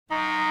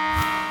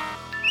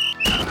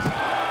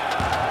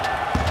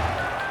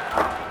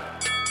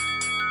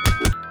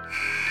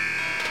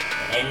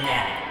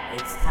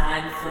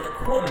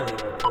Quarterly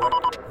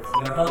Report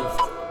with your host,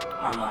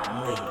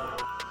 Armand Lee.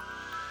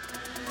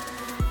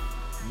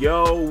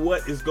 Yo,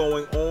 what is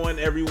going on,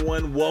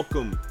 everyone?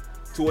 Welcome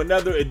to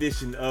another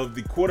edition of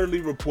the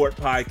Quarterly Report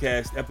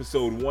podcast,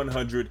 episode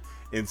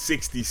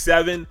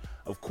 167.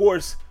 Of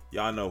course,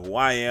 y'all know who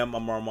I am.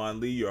 I'm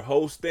Armand Lee, your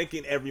host.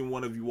 Thanking every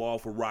one of you all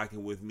for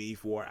rocking with me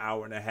for an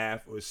hour and a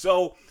half or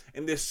so.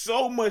 And there's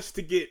so much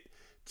to get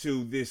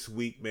to this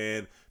week,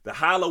 man. The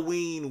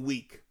Halloween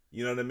week,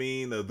 you know what I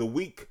mean? The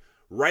week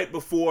right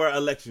before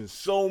elections.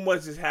 So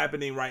much is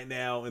happening right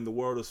now in the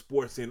world of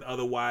sports and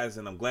otherwise,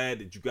 and I'm glad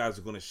that you guys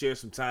are going to share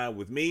some time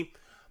with me.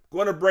 I'm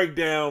going to break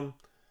down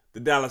the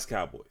Dallas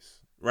Cowboys,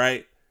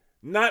 right?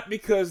 Not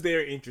because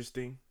they're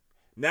interesting,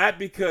 not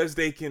because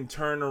they can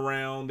turn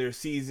around their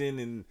season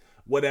and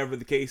whatever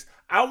the case.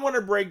 I want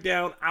to break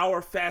down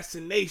our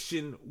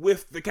fascination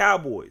with the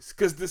Cowboys,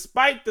 because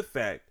despite the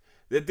fact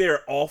that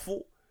they're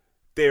awful,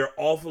 they're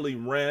awfully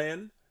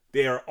ran,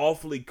 they are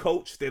awfully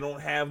coached. They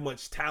don't have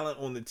much talent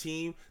on the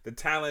team. The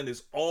talent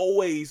is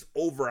always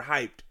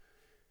overhyped.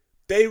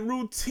 They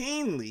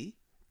routinely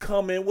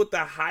come in with the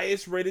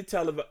highest rated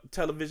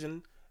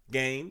television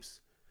games.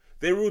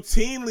 They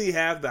routinely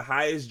have the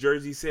highest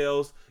jersey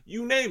sales,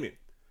 you name it.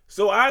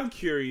 So I'm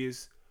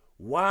curious,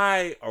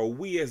 why are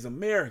we as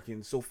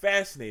Americans so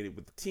fascinated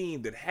with a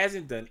team that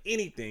hasn't done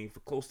anything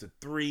for close to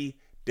 3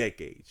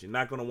 decades? You're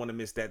not going to want to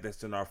miss that.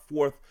 That's in our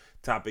fourth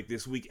topic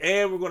this week.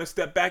 And we're going to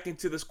step back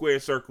into the square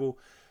circle.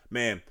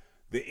 Man,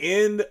 the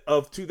end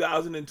of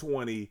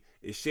 2020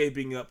 is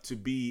shaping up to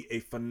be a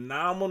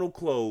phenomenal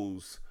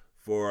close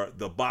for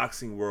the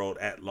boxing world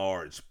at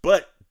large.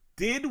 But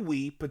did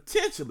we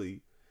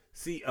potentially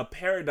see a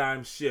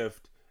paradigm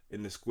shift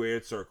in the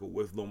squared circle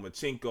with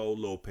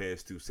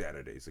Lomachenko-Lopez 2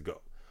 Saturdays ago?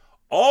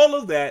 All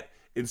of that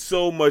and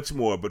so much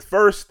more. But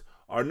first,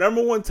 our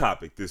number one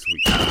topic this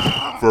week.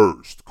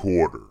 First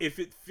quarter. If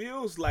it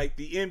feels like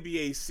the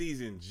NBA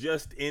season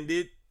just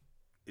ended,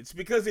 it's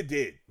because it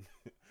did,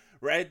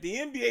 right? The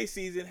NBA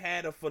season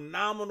had a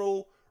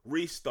phenomenal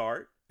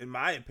restart, in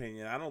my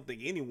opinion. I don't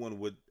think anyone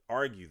would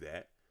argue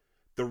that.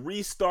 The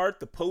restart,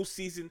 the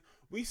postseason,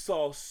 we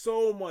saw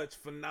so much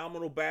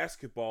phenomenal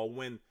basketball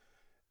when,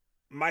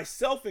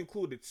 myself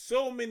included,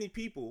 so many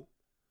people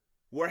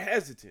were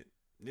hesitant.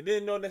 They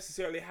didn't know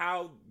necessarily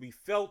how we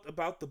felt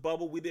about the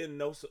bubble. We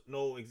didn't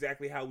know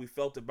exactly how we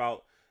felt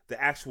about the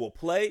actual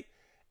play.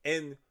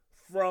 And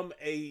from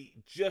a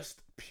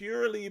just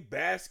purely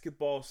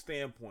basketball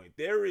standpoint,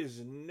 there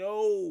is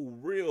no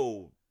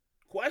real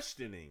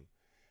questioning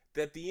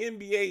that the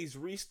NBA's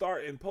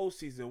restart in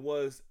postseason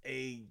was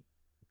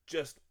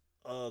just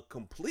a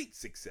complete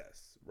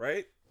success,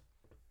 right?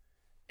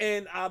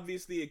 And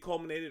obviously it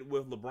culminated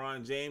with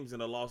LeBron James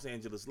and the Los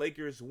Angeles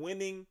Lakers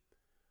winning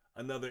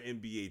another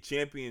NBA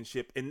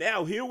championship. And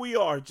now here we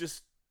are,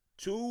 just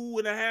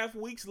 2.5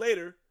 weeks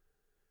later,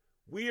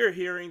 we are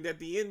hearing that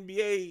the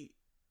NBA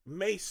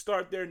may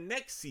start their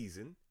next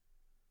season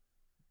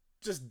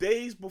just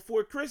days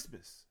before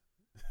Christmas.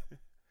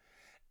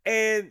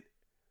 And,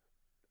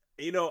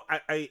 you know,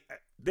 I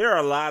there are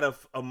a lot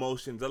of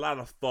emotions, a lot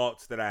of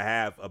thoughts that I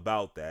have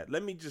about that.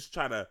 Let me just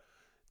try to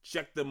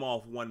check them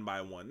off one by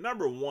one.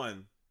 Number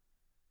one,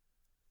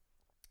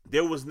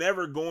 there was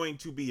never going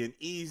to be an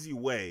easy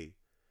way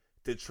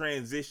to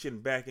transition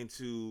back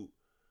into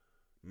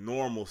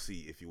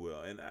normalcy, if you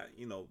will. And,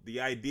 the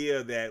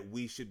idea that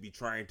we should be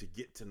trying to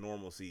get to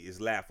normalcy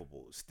is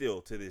laughable still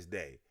to this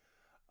day.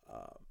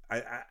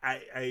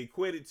 I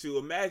equate it to,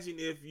 imagine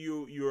if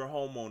you're a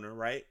homeowner,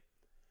 right?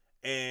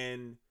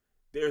 And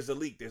there's a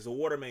leak, there's a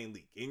water main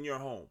leak in your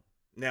home.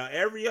 Now,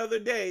 every other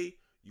day,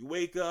 you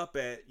wake up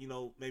at,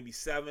 maybe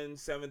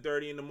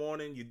 7:30 in the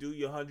morning, you do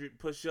your 100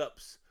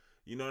 push-ups.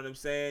 You know what I'm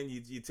saying?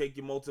 You take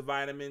your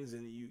multivitamins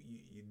and you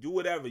do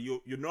whatever,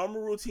 your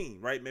normal routine,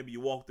 right? Maybe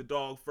you walk the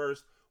dog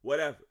first,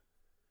 whatever.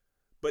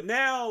 But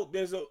now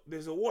there's a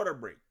water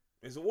break.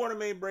 There's a water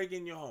main break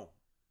in your home.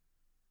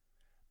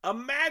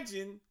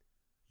 Imagine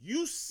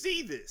you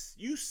see this.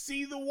 You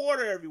see the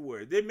water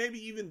everywhere. They may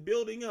be even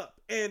building up.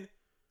 And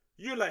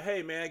you're like,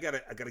 hey, man, I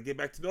gotta get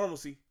back to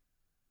normalcy,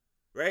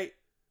 right?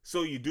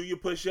 So you do your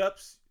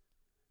push-ups.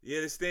 You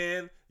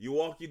understand? You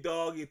walk your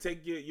dog, you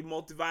take your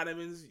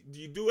multivitamins,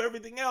 you do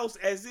everything else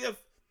as if,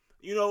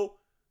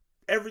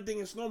 everything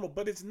is normal,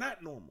 but it's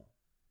not normal.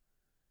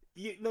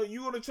 You're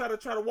going to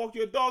try to walk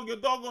your dog going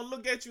to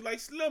look at you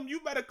like, Slim, you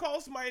better call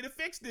somebody to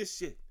fix this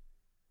shit.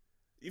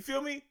 You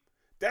feel me?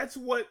 That's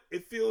what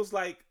it feels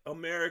like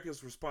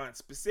America's response,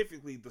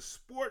 specifically the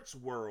sports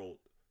world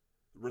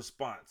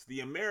response, the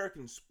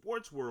American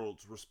sports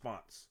world's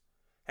response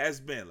has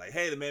been like,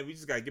 hey, man, we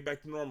just got to get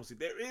back to normalcy.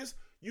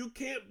 You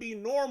can't be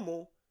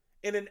normal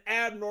in an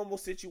abnormal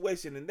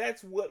situation. And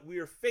that's what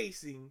we're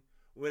facing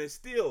when it's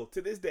still,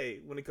 to this day,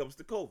 when it comes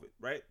to COVID,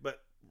 right?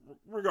 But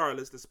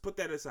regardless, let's put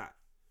that aside.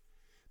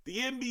 The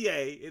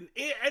NBA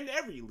and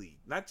every league,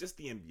 not just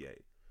the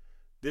NBA,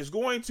 there's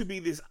going to be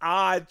this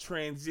odd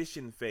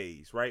transition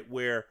phase, right?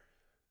 Where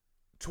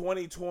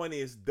 2020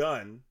 is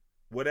done,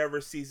 whatever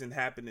season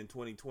happened in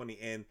 2020,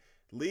 and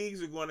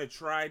leagues are going to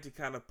try to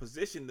kind of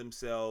position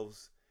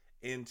themselves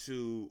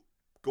into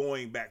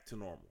going back to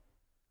normal.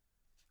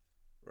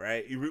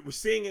 Right? We're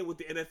seeing it with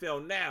the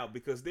NFL now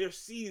because their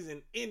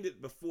season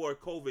ended before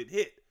COVID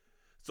hit.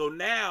 So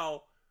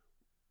now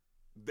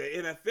the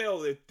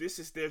NFL, this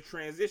is their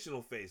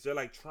transitional phase. They're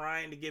like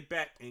trying to get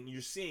back, and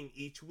you're seeing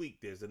each week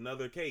there's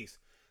another case.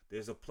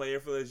 There's a player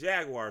for the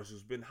Jaguars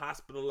who's been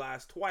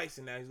hospitalized twice,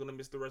 and now he's going to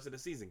miss the rest of the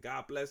season.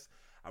 God bless.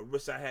 I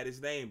wish I had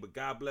his name, but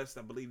God bless.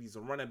 I believe he's a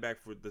running back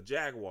for the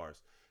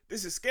Jaguars.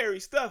 This is scary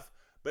stuff,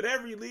 but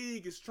every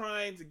league is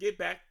trying to get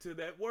back to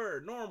that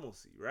word,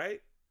 normalcy,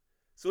 right?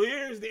 So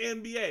here's the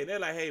NBA. They're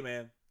like, hey,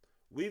 man,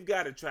 we've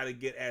got to try to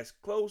get as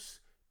close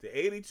to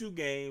 82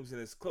 games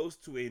and as close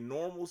to a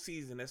normal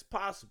season as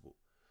possible.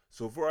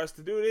 So for us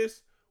to do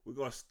this, we're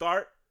going to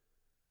start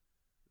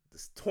the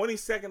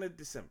 22nd of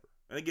December.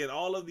 And again,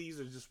 all of these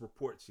are just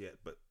reports yet,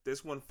 but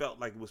this one felt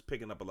like it was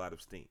picking up a lot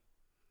of steam.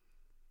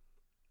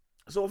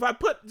 So if I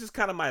put just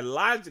kind of my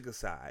logic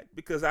aside,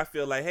 because I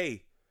feel like,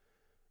 hey,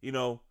 you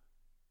know,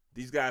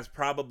 these guys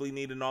probably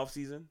need an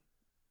offseason.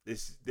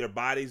 Their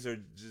bodies are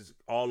just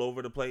all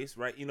over the place,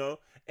 right? You know,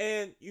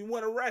 and you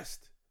want to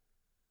rest.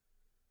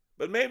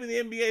 But maybe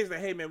the NBA is like,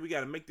 hey, man, we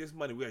got to make this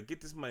money. We got to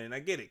get this money. And I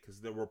get it, because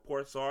the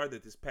reports are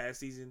that this past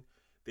season,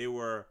 they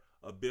were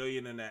 $1.5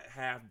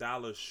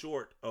 billion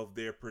short of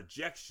their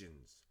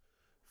projections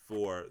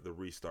for the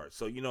restart.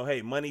 So, you know,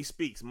 hey, money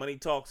speaks. Money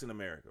talks in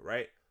America,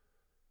 right?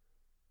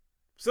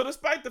 So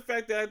despite the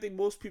fact that I think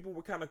most people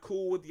were kind of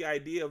cool with the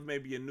idea of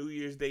maybe a New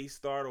Year's Day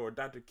start or a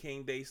Dr.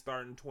 King Day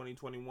start in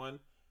 2021,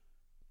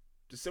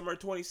 December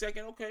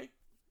 22nd, okay.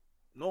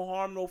 No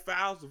harm, no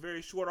foul. It's a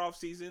very short off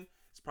season.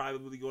 It's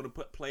probably going to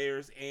put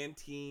players and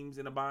teams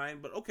in a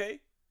bind, but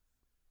okay.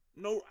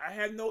 No, I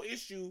have no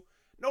issue,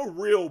 no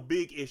real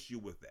big issue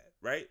with that,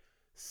 right?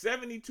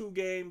 72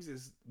 games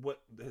is what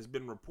has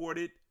been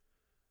reported.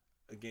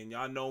 Again,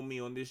 y'all know me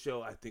on this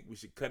show. I think we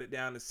should cut it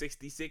down to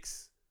 60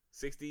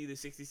 to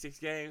 66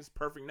 games.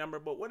 Perfect number,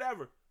 but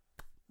whatever.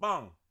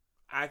 Boom.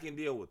 I can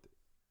deal with it.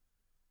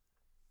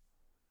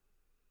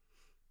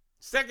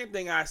 Second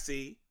thing I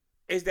see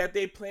is that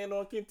they plan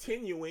on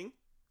continuing,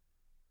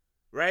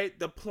 right,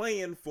 the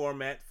play-in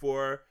format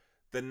for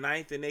the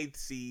 9th and 8th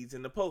seeds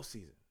in the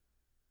postseason.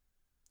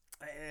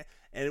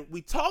 And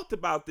we talked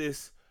about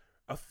this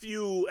a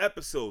few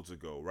episodes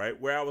ago, right,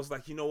 where I was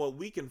like, you know what,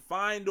 we can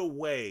find a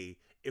way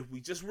if we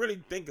just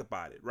really think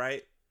about it,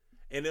 right?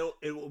 And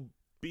it will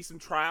be some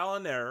trial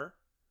and error,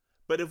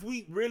 but if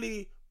we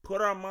really put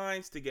our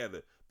minds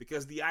together,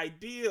 because the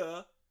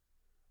idea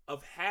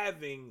of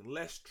having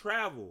less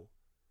travel,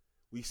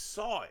 we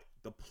saw it.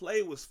 The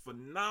play was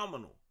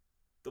phenomenal.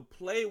 The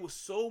play was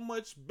so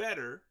much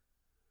better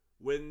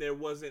when there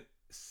wasn't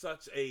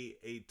such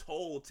a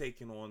toll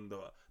taken on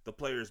the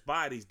players'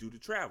 bodies due to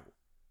travel.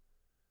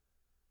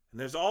 And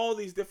there's all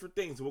these different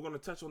things. We're going to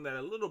touch on that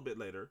a little bit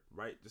later,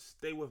 right? Just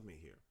stay with me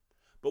here.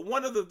 But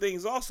one of the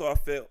things also I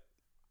felt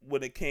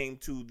when it came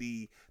to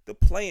the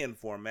play-in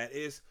format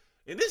is,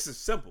 and this is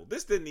simple.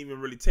 This didn't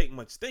even really take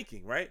much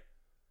thinking, right?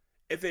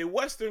 If a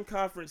Western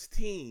Conference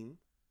team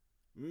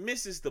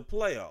misses the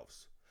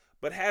playoffs,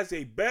 but has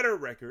a better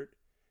record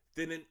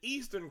than an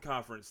Eastern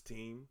Conference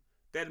team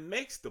that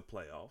makes the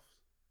playoffs,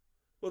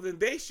 well, then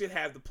they should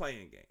have the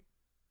play-in game,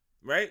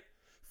 right?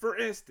 For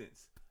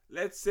instance,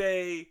 let's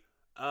say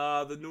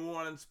the New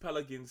Orleans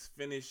Pelicans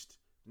finished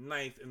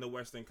 9th in the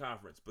Western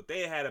Conference, but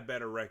they had a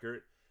better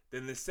record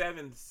than the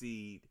 7th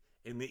seed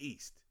in the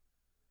East.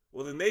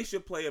 Well, then they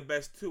should play a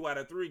best 2 out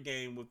of 3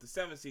 game with the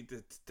 7th seed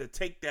to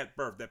take that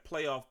berth, that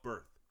playoff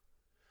berth.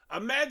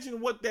 Imagine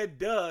what that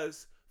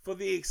does for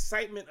the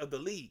excitement of the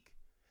league.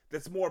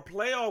 That's more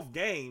playoff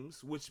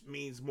games, which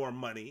means more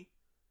money.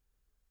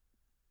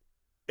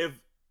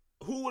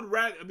 Who would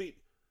rather,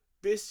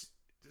 this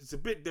is a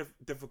bit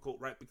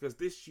difficult, right? Because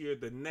this year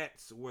the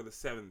Nets were the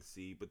 7th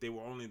seed, but they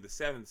were only the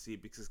 7th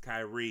seed because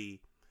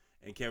Kyrie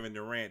and Kevin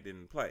Durant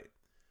didn't play.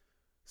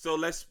 So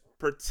let's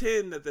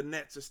pretend that the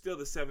Nets are still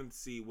the 7th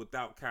seed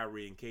without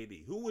Kyrie and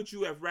KD. Who would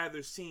you have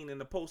rather seen in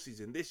the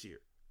postseason this year?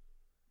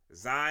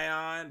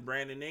 Zion,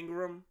 Brandon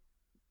Ingram,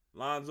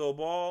 Lonzo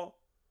Ball,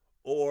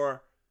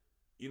 or,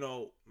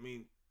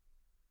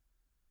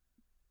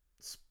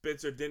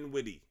 Spencer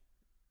Dinwiddie.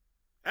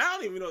 I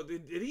don't even know.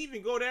 Did he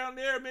even go down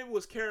there? Maybe it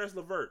was Karis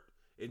LeVert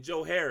and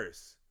Joe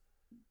Harris,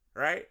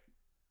 right?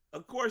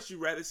 Of course,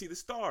 you'd rather see the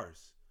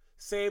stars.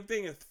 Same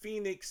thing if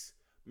Phoenix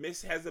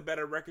has a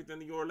better record than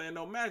the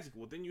Orlando Magic.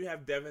 Well, then you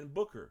have Devin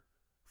Booker.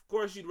 Of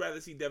course, you'd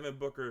rather see Devin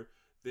Booker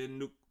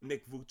than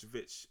Nick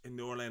Vucevic in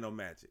the Orlando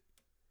Magic.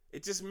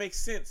 It just makes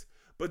sense.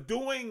 But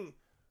doing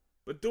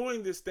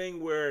this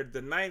thing where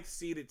the 9th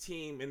seeded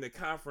team in the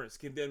conference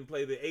can then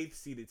play the 8th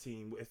seeded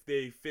team if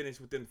they finish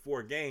within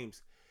 4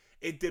 games,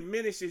 it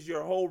diminishes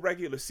your whole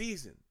regular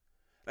season.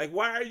 Like,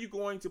 why are you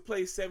going to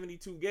play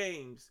 72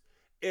 games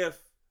if,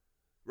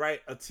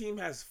 right, a team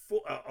has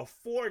a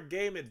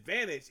 4-game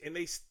advantage and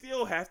they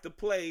still have to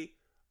play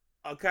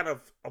a kind of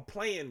a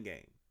play-in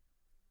game?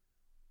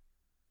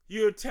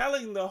 You're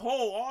telling the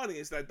whole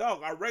audience that,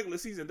 dog, our regular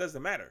season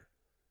doesn't matter.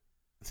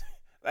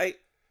 And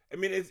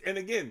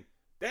again,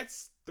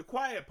 that's the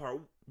quiet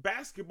part.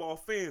 basketball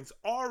fans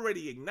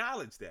already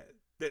acknowledge that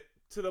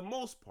to the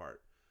most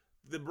part,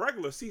 the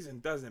regular season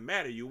doesn't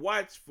matter. You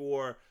watch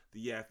for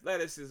the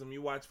athleticism,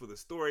 you watch for the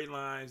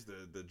storylines,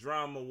 the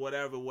drama,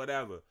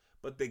 whatever.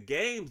 But the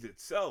games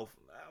itself,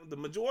 the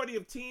majority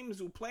of teams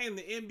who play in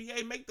the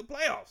NBA make the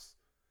playoffs.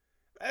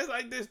 That's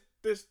like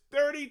there's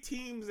 30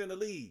 teams in the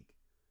league.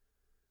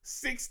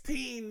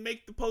 16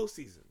 make the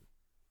postseason.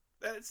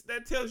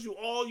 That tells you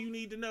all you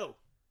need to know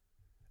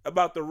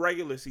about the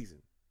regular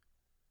season.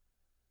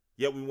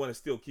 Yet we want to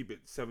still keep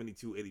it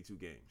 72, 82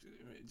 games.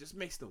 It just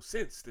makes no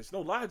sense. There's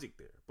no logic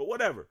there. But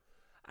whatever.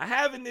 I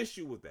have an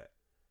issue with that.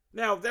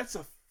 Now, that's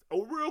a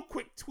real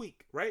quick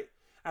tweak, right?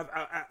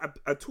 I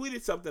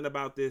tweeted something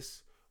about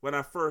this when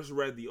I first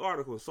read the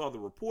article and saw the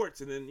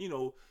reports. And then,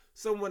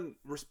 someone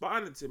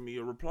responded to me,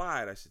 or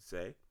replied, I should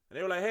say. And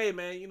they were like, hey,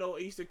 man,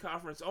 Eastern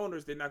Conference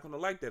owners, they're not going to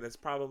like that. It's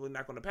probably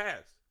not going to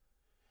pass.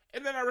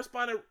 And then I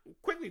responded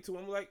quickly to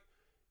him, like,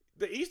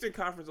 the Eastern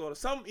Conference owners,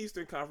 some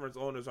Eastern Conference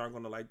owners aren't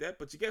going to like that,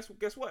 but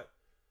guess what?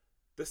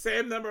 The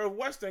same number of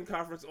Western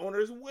Conference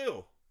owners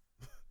will.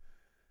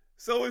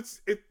 So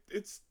it's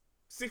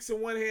 6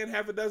 in one hand,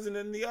 half a dozen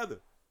in the other.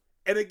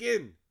 And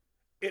again,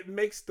 it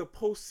makes the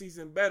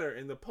postseason better,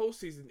 and the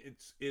postseason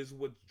is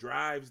what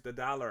drives the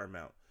dollar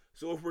amount.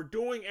 So if we're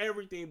doing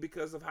everything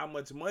because of how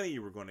much money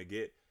we're going to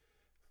get,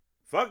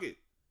 fuck it.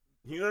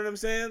 You know what I'm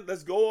saying?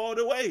 Let's go all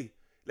the way.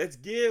 Let's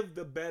give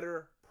the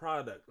better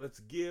product. Let's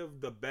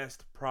give the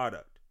best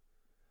product.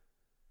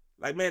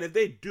 Like, man, if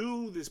they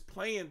do this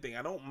playing thing,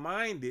 I don't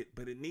mind it,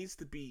 but we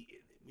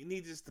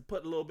need just to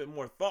put a little bit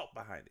more thought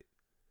behind it.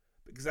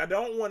 Because I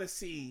don't want to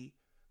see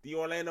the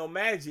Orlando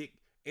Magic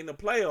in the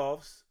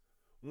playoffs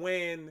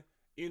when,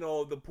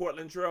 the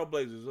Portland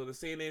Trailblazers or the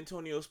San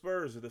Antonio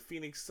Spurs or the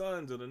Phoenix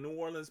Suns or the New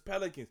Orleans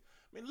Pelicans.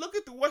 I mean, look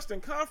at the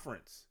Western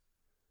Conference.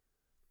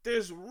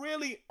 There's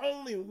really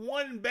only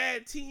one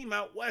bad team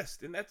out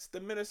west, and that's the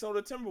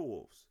Minnesota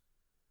Timberwolves.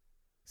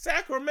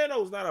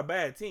 Sacramento's not a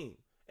bad team.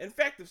 In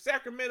fact, if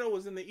Sacramento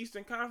was in the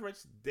Eastern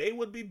Conference, they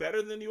would be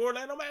better than the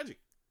Orlando Magic.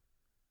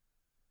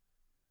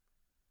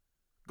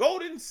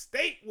 Golden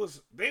State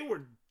they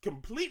were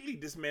completely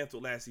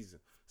dismantled last season.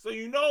 So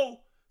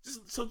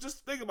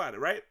just think about it,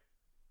 right?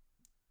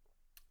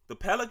 The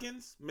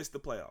Pelicans missed the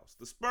playoffs.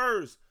 The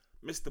Spurs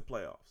missed the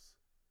playoffs.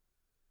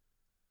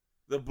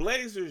 The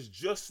Blazers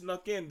just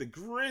snuck in. The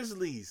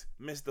Grizzlies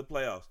missed the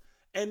playoffs.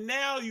 And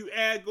now you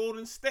add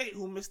Golden State,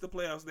 who missed the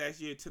playoffs last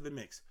year, to the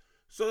mix.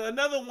 So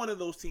another one of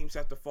those teams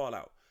have to fall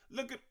out.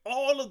 Look at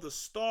all of the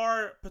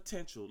star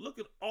potential. Look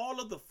at all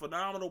of the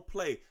phenomenal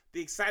play,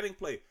 the exciting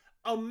play.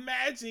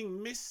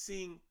 Imagine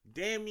missing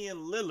Damian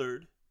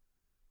Lillard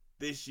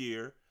this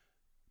year,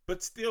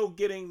 but still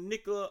getting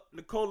Nikola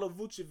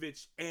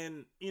Vucevic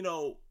and,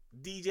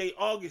 DJ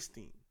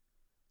Augustine.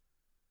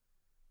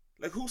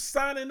 Like, who's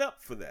signing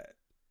up for that?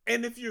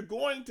 And if you're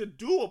going to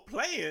do a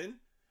play-in,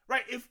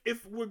 right,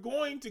 if we're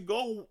going to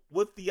go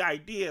with the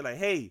idea, like,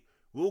 hey,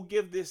 we'll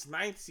give this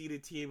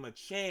 9th-seeded team a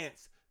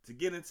chance to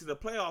get into the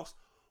playoffs,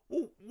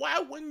 well, why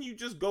wouldn't you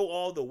just go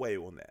all the way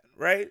on that,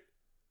 right?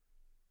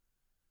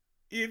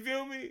 You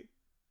feel me?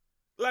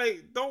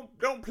 Like,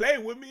 don't play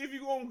with me. If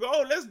you're going to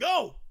go, let's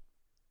go.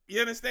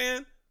 You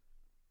understand?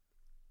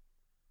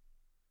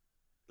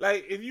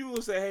 Like, if you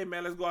will say, hey,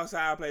 man, let's go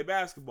outside and play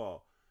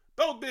basketball,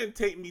 don't then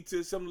take me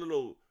to some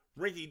little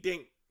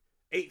rinky-dink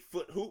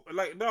 8-foot hoop.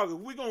 Like, dog, if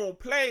we're going to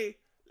play,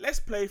 let's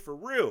play for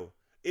real.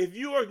 If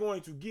you are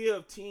going to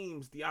give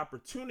teams the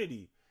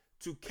opportunity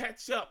to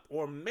catch up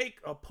or make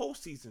a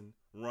postseason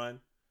run,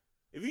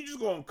 if you're just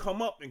going to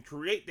come up and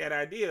create that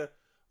idea,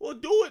 well,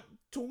 do it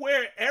to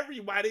where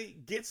everybody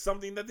gets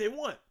something that they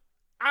want.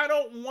 I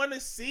don't want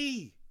to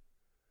see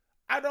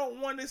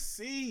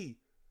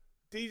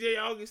DJ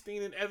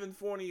Augustine and Evan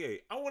Fournier.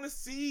 I want to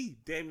see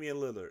Damian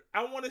Lillard.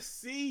 I want to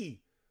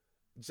see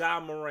Ja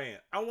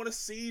Morant. I want to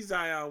see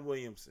Zion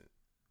Williamson.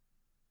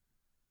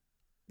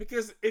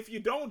 Because if you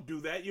don't do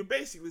that, you're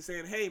basically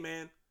saying, hey,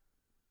 man,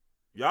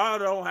 y'all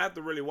don't have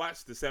to really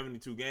watch the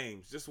 72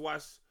 games. Just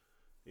watch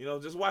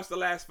the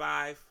last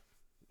 5,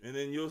 and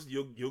then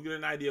you'll get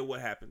an idea of what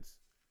happens.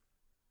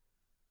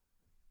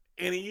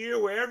 In a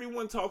year where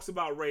everyone talks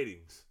about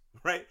ratings,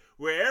 right?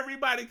 Where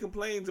everybody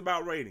complains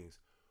about ratings,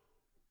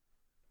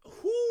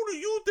 who do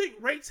you think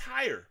rates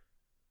higher?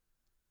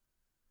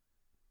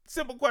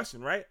 Simple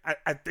question, right?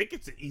 I think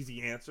it's an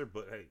easy answer,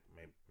 but hey,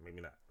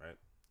 maybe not, right?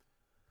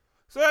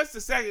 So that's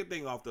the second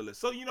thing off the list.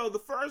 So,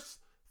 the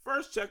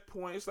first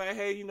checkpoint is like,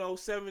 hey,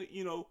 7,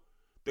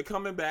 they're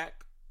coming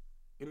back,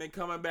 and they're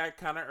coming back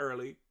kind of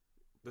early.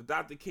 The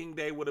Dr. King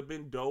Day would have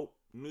been dope.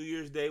 New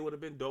Year's Day would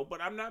have been dope,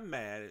 but I'm not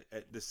mad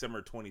at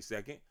December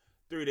 22nd,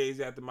 3 days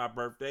after my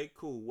birthday.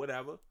 Cool,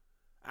 whatever.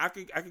 I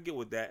could get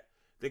with that.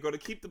 They're going to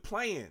keep the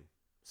playing.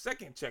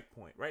 Second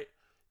checkpoint, right?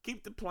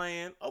 Keep the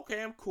playing.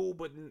 Okay, I'm cool,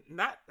 but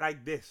not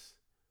like this.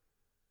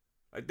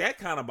 Like, that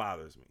kind of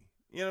bothers me.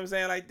 You know what I'm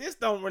saying? Like, this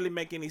don't really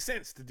make any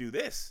sense to do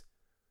this.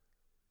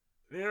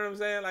 You know what I'm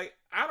saying? Like,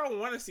 I don't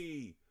want to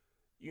see,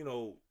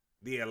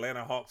 the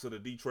Atlanta Hawks or the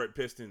Detroit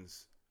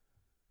Pistons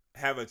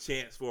have a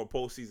chance for a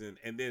postseason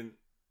and then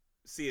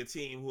see a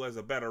team who has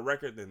a better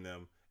record than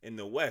them in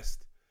the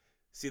West,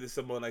 see that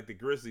someone like the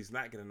Grizzlies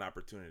not get an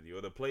opportunity,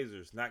 or the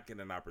Blazers not get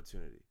an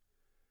opportunity,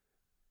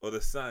 or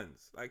the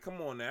Suns. Like,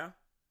 come on now,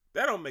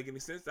 that don't make any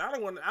sense. I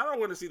don't want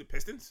to see the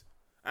Pistons.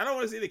 I don't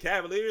want to see the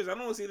Cavaliers. I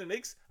don't want to see the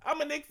Knicks.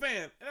 I'm a Knicks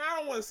fan, and I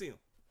don't want to see them.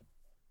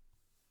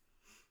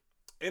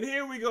 And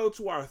here we go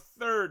to our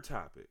third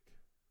topic.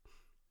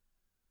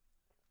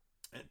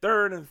 And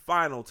third and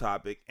final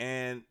topic.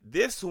 And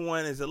this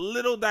one is a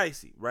little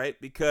dicey, right?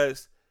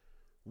 Because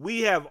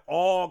we have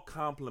all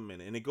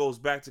complimented, and it goes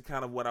back to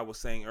kind of what I was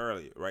saying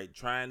earlier, right?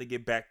 Trying to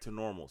get back to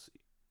normalcy.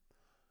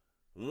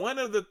 One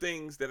of the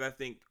things that I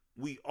think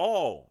we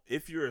all,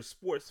 if you're a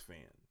sports fan,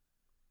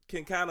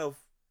 can kind of,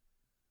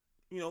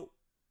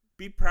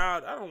 be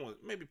proud.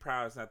 Maybe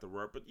proud is not the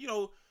word, but,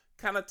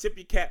 kind of tip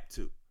your cap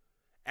to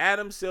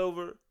Adam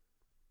Silver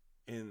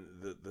and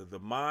the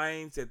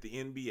minds at the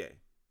NBA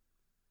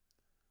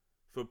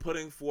for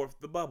putting forth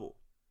the bubble.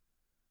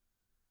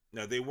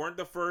 Now, they weren't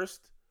the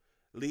first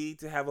league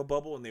to have a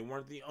bubble, and they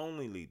weren't the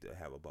only league to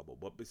have a bubble.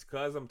 But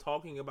because I'm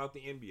talking about the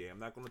NBA, I'm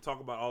not going to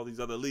talk about all these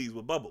other leagues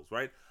with bubbles,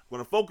 right? I'm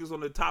going to focus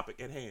on the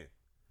topic at hand.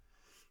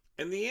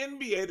 And the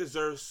NBA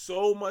deserves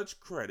so much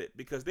credit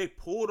because they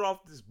pulled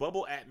off this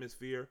bubble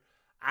atmosphere.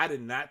 I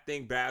did not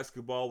think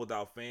basketball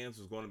without fans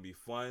was going to be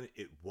fun.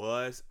 It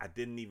was. You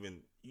didn't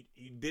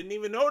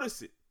even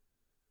notice it.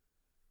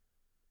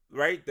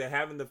 Right? They're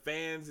having the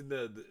fans and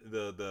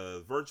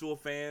the virtual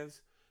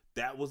fans.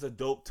 That was a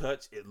dope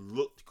touch. It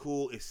looked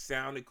cool. It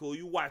sounded cool.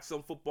 You watch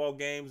some football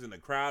games and the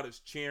crowd is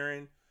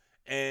cheering,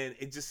 and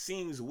it just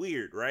seems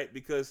weird, right?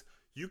 Because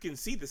you can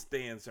see the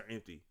stands are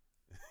empty.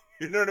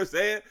 You know what I'm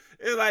saying?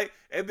 It's like,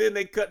 and then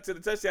they cut to the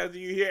touchdowns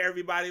and you hear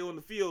everybody on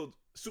the field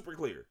super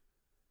clear.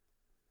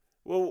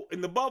 Well,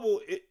 in the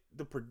bubble,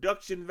 the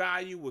production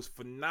value was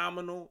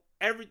phenomenal.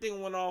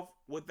 Everything went off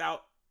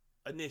without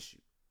an issue.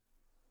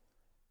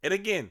 And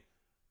again,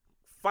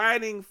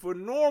 fighting for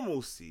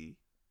normalcy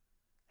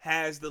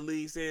has the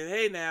league saying,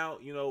 hey, now,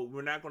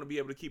 we're not going to be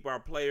able to keep our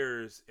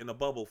players in a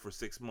bubble for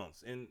 6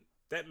 months. And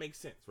that makes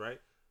sense, right?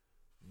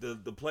 The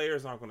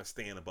players aren't going to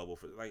stay in a bubble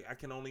for, I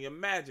can only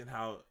imagine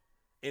how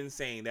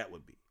insane that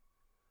would be.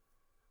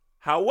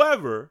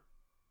 However,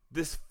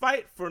 this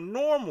fight for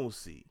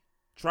normalcy,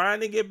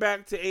 trying to get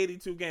back to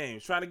 82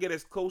 games, trying to get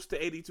as close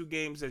to 82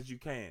 games as you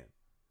can,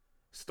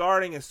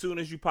 starting as soon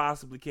as you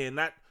possibly can,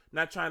 not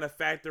trying to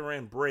factor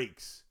in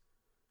breaks,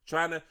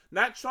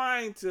 not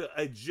trying to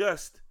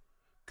adjust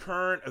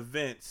current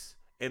events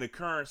and the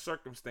current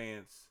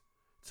circumstance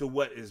to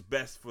what is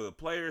best for the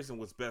players and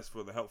what's best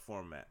for the health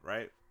format,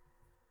 right?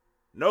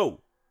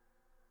 No.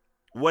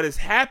 What is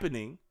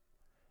happening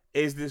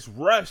is this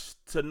rush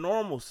to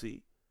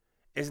normalcy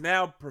is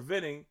now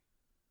preventing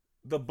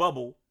the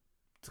bubble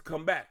to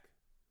come back.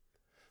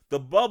 The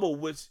bubble,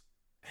 which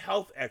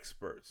health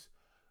experts,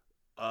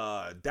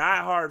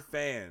 diehard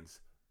fans,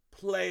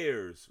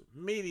 players,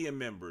 media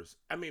members,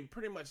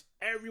 pretty much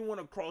everyone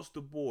across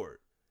the board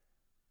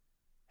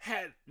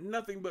had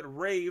nothing but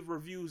rave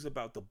reviews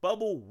about the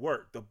bubble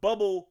worked. The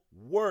bubble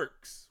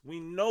works. We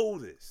know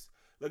this.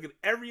 Look at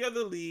every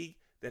other league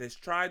that has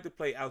tried to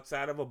play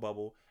outside of a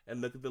bubble and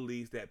look at the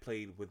leagues that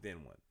played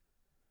within one.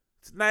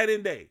 It's night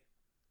and day.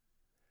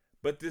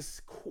 But this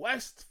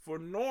quest for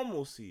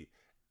normalcy,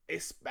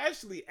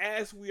 especially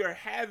as we are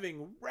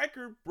having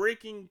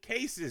record-breaking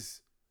cases,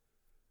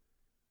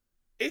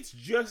 it's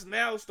just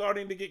now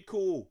starting to get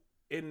cool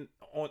in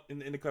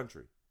the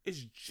country.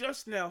 It's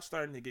just now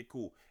starting to get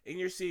cool. And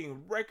you're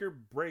seeing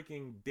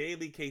record-breaking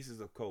daily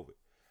cases of COVID.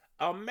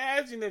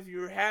 Imagine if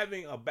you're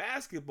having a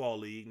basketball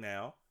league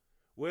now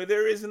where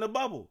there isn't a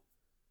bubble.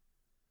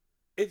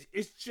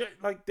 It's just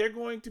like they're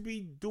going to be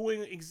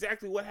doing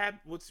exactly what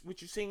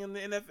you're seeing in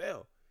the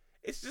NFL.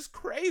 It's just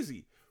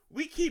crazy.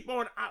 We keep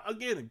on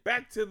again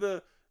back to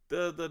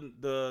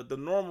the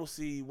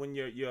normalcy when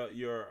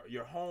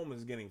your home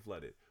is getting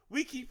flooded.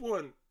 We keep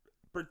on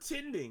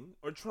pretending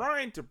or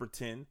trying to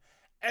pretend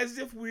as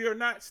if we are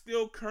not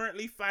still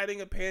currently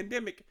fighting a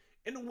pandemic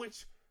in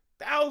which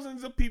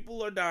thousands of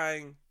people are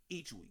dying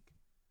each week.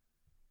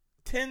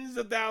 Tens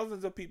of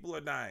thousands of people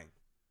are dying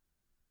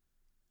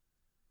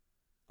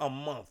a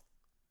month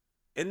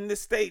in the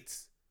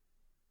States.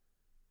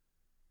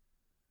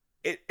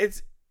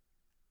 It's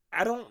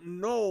I don't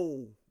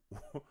know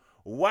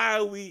why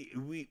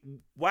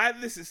why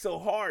this is so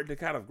hard to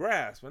kind of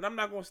grasp, and I'm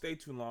not going to stay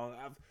too long.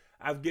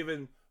 I've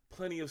given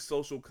plenty of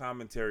social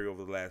commentary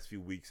over the last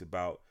few weeks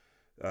about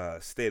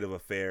state of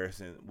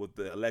affairs, and with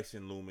the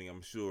election looming,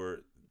 I'm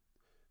sure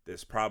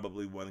there's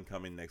probably one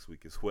coming next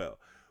week as well.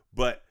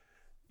 But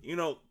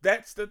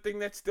that's the thing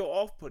that's still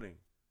off-putting.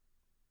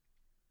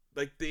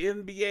 Like, the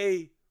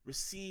NBA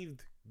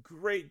received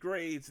great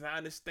grades, and I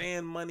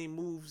understand money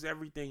moves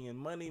everything and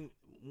money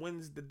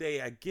wins the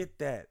day. I get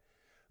that.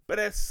 But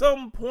at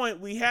some point,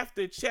 we have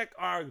to check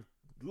our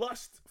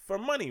lust for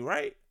money,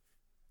 right?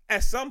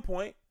 At some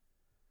point.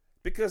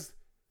 Because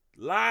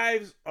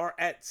lives are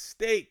at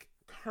stake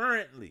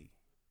currently.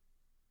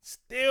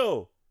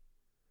 Still.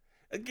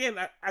 again,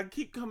 I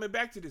keep coming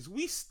back to this.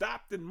 We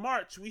stopped in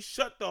March. We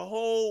shut the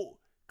whole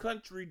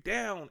country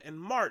down in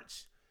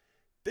March.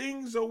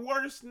 Things are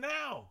worse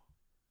now.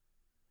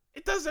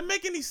 It doesn't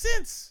make any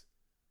sense.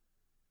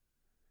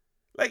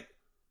 Like,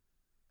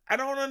 I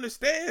don't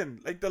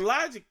understand. Like, the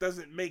logic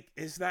doesn't make,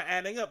 it's not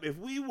adding up. If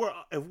we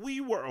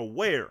were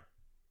aware,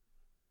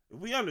 if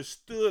we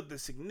understood the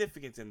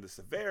significance and the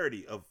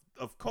severity of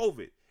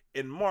COVID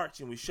in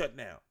March and we shut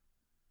down,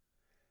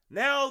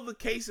 now the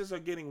cases are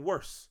getting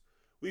worse.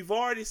 We've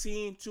already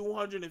seen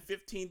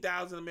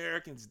 215,000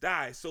 Americans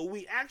die. So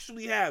we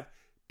actually have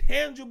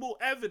tangible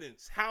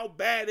evidence how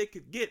bad it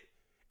could get.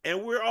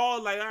 And we're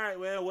all like, all right,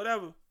 well,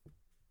 whatever.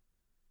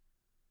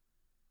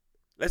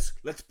 Let's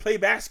play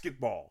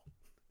basketball.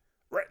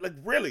 Right? Like,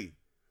 really,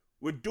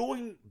 we're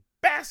doing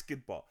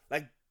basketball.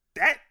 Like,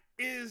 that's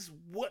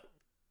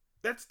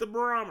the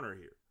barometer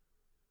here.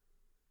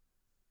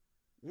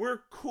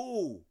 We're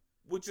cool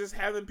with just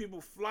having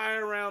people fly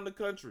around the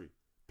country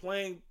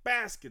playing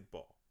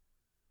basketball.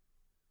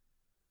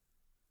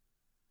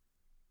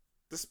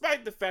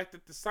 Despite the fact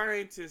that the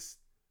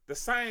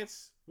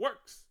science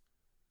works.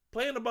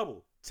 Play in a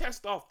bubble.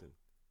 Test often.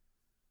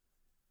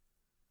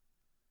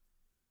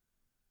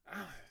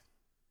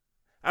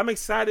 I'm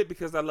excited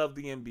because I love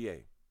the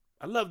NBA.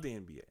 I love the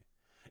NBA.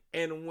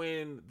 And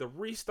when the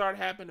restart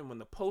happened and when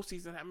the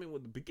postseason happened,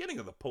 when the beginning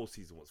of the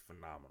postseason was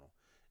phenomenal.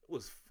 It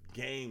was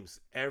games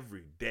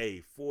every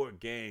day, 4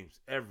 games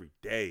every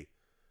day.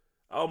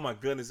 Oh my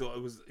goodness,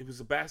 it was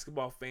a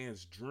basketball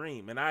fan's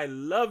dream, and I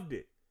loved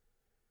it.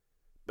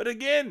 But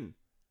again,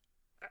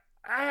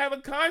 I have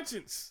a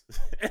conscience,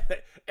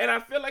 and I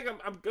feel like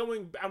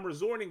I'm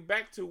resorting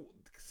back to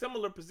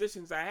similar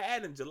positions I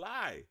had in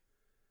July.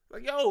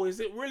 Like, yo, is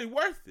it really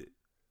worth it?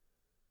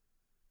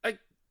 Like,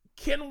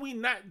 can we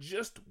not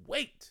just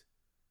wait?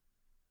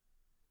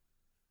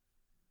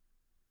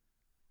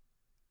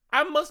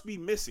 I must be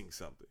missing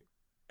something.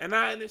 And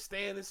I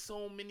understand there's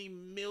so many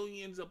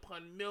millions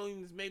upon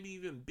millions, maybe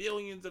even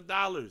billions of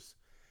dollars.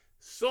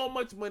 So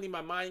much money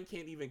my mind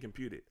can't even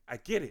compute it. I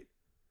get it.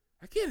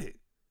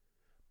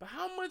 But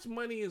how much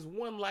money is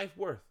one life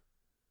worth?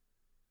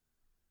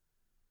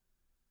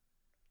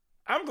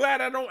 I'm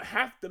glad I don't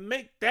have to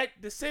make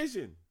that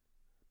decision.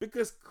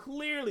 Because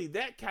clearly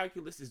that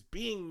calculus is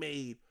being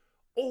made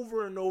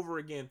over and over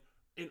again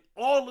in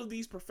all of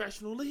these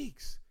professional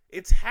leagues.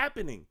 It's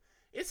happening.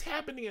 It's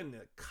happening in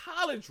the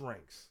college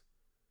ranks.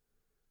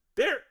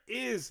 There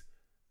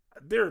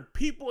are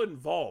people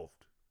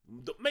involved,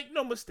 make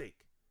no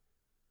mistake,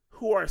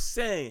 who are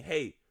saying,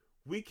 hey,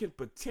 we can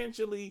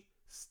potentially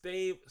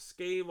stave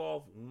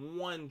off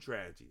one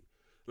tragedy.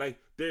 Like,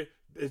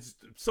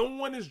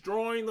 someone is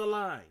drawing the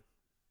line.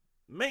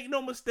 Make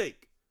no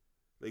mistake.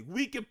 Like,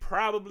 we could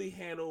probably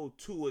handle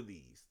 2 of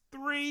these.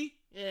 3,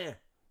 yeah.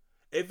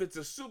 If it's a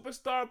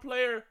superstar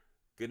player,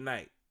 good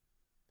night.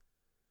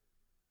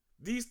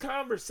 These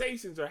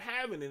conversations are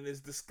having, and it's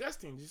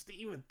disgusting just to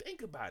even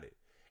think about it.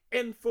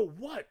 And for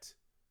what?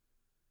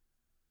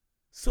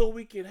 So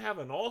we can have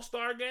an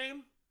all-star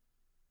game?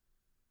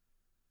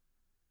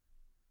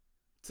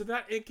 To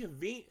not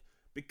inconvene?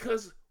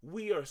 Because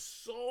we are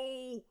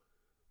so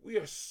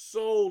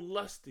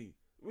lusty.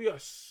 We are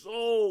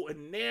so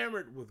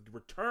enamored with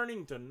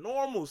returning to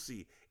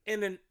normalcy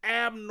in an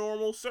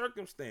abnormal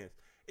circumstance.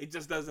 It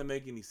just doesn't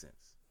make any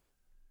sense.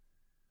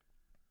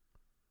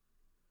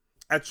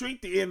 I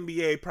treat the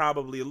NBA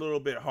probably a little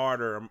bit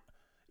harder,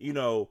 you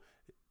know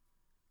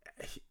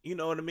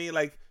what I mean?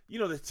 Like,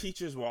 the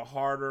teachers were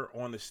harder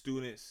on the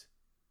students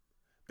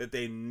that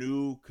they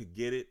knew could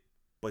get it,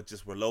 but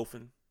just were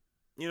loafing.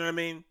 You know what I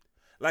mean?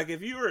 Like,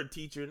 if you were a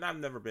teacher, and I've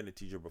never been a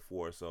teacher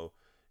before, so,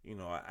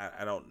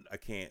 I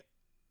can't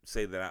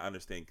say that I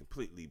understand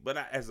completely. But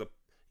as a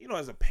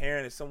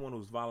parent, as someone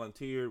who's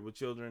volunteered with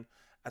children,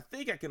 I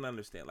think I can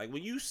understand. Like,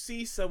 when you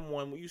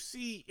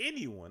see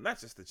anyone, not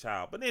just a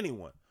child, but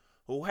anyone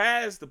who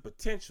has the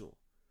potential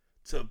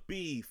to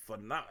be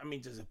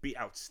just to be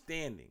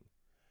outstanding,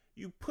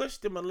 you push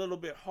them a little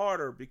bit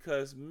harder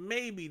because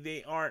maybe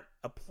they aren't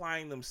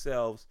applying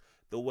themselves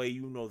the way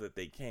you know that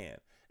they can.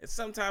 And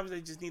sometimes they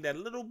just need that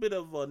little bit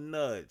of a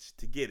nudge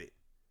to get it.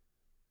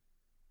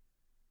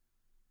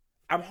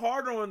 I'm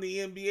harder on the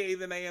NBA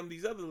than I am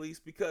these other leagues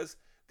because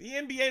the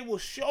NBA will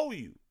show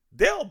you.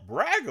 They'll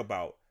brag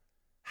about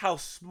how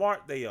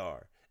smart they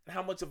are and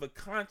how much of a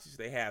conscience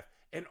they have.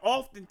 And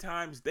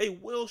oftentimes they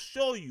will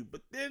show you,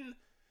 but then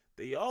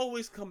they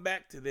always come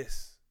back to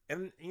this.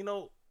 And,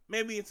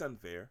 maybe it's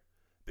unfair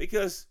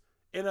because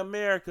in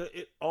America,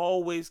 it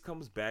always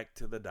comes back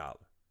to the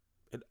dollar.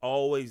 It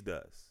always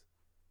does.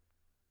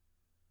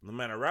 No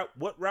matter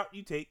what route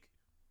you take,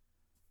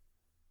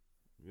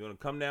 you're going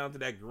to come down to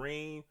that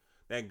green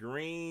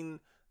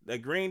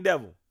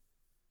devil.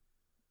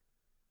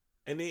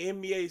 And the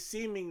NBA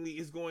seemingly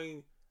is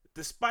going,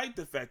 despite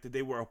the fact that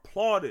they were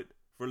applauded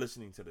for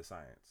listening to the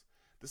science,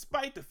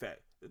 despite the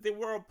fact that they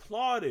were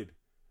applauded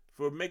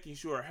for making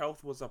sure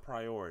health was a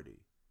priority.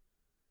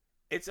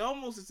 It's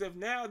almost as if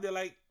now they're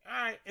like,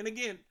 all right, and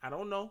again, I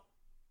don't know.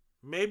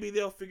 Maybe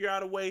they'll figure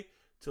out a way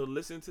to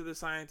listen to the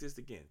scientists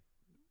again.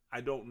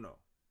 I don't know.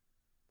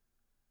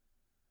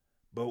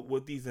 But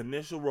what these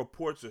initial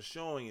reports are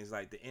showing is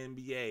like the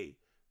NBA,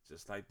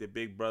 just like the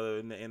big brother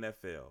in the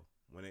NFL,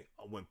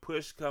 when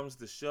push comes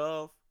to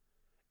shove,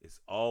 it's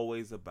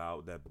always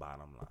about that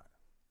bottom line.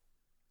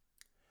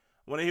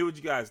 I want to hear what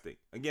you guys think.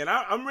 Again,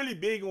 I'm really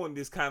big on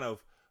this kind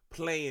of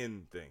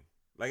playing thing.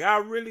 Like, I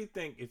really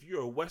think if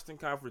you're a Western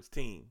Conference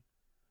team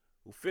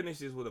who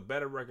finishes with a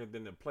better record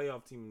than the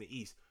playoff team in the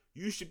East,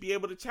 you should be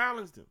able to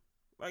challenge them.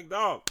 Like,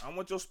 dog, I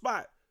want your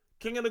spot.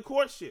 King of the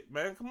court shit,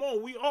 man. Come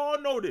on, we all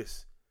know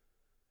this.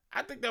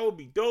 I think that would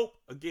be dope.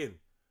 Again,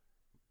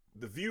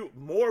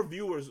 more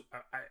viewers.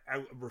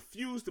 I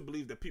refuse to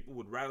believe that people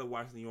would rather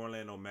watch the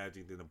Orlando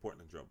Magic than the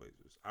Portland Trail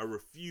Blazers. I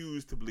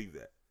refuse to believe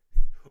that.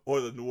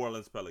 Or the New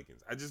Orleans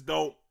Pelicans. I just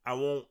don't. I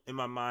won't, in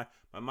my mind.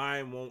 My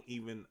mind won't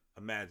even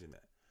imagine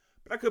that.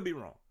 But I could be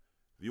wrong.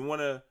 If you want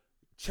to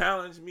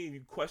challenge me, if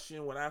you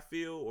question what I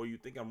feel, or you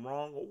think I'm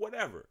wrong, or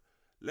whatever,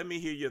 let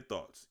me hear your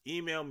thoughts.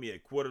 Email me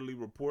at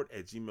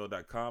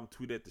quarterlyreport@gmail.com.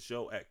 Tweet at the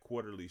show at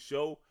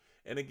quarterlyshow.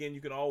 And again,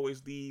 you can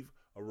always leave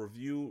a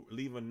review,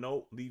 leave a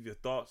note, leave your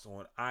thoughts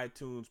on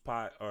iTunes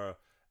or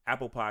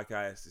Apple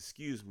Podcasts,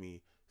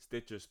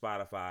 Stitcher,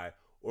 Spotify,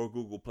 or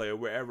Google Play, or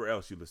wherever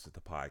else you listen to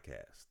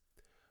podcasts.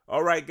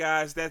 All right,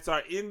 guys, that's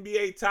our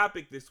NBA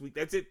topic this week.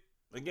 That's it.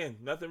 Again,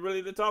 nothing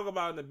really to talk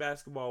about in the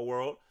basketball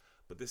world,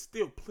 but there's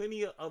still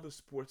plenty of other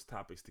sports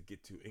topics to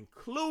get to,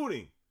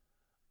 including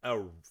a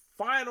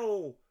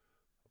final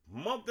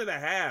month and a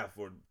half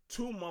or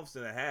 2 months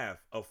and a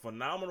half of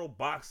phenomenal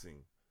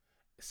boxing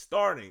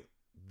starting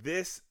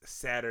this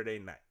Saturday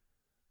night.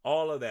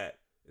 All of that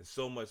and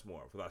so much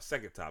more for our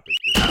second topic.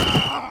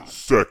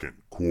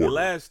 Second quarter. The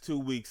last 2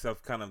 weeks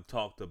I've kind of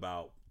talked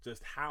about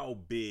just how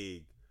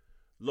big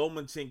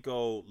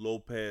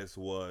Lomachenko-Lopez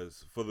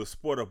was for the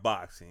sport of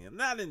boxing. And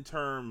not in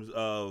terms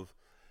of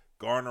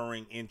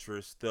garnering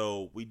interest,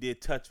 though we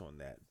did touch on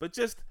that. But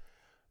just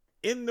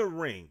in the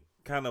ring,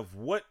 kind of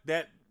what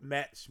that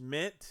match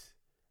meant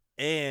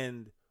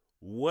and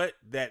what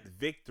that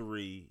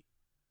victory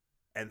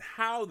and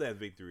how that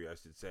victory, I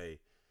should say,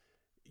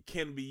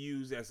 can be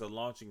used as a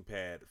launching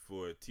pad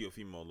for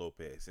Teofimo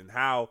Lopez, and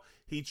how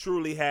he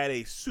truly had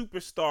a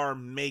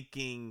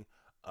superstar-making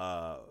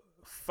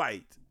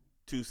fight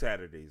 2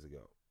 Saturdays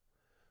ago.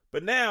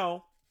 But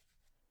now,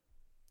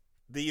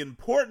 the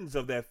importance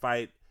of that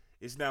fight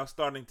is now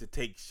starting to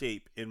take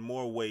shape in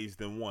more ways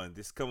than one.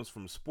 This comes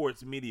from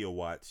Sports Media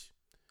Watch.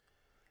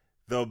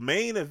 The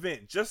main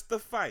event, just the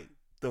fight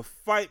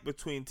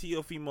between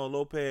Teofimo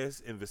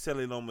Lopez and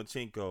Vasily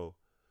Lomachenko,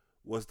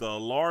 was the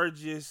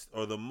largest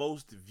or the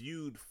most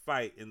viewed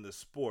fight in the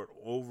sport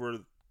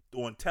on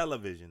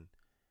television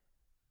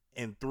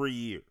in 3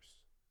 years.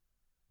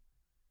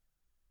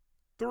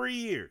 3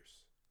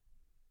 years.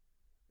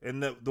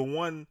 And the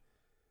one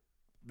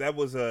that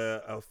was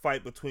a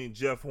fight between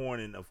Jeff Horn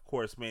and, of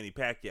course, Manny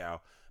Pacquiao.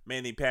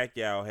 Manny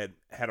Pacquiao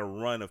had a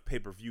run of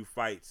pay-per-view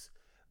fights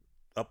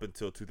up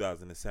until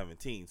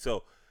 2017.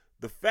 So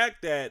the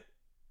fact that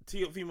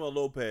Teofimo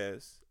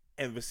Lopez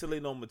and Vasily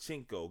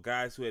Lomachenko,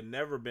 guys who had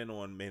never been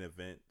on main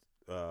event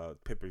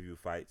pay-per-view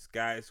fights,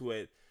 guys who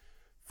had,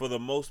 for the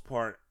most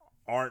part,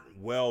 aren't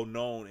well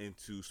known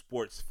into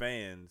sports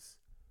fans,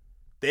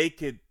 they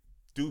could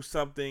do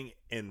something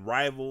and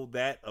rival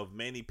that of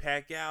Manny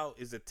Pacquiao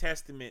is a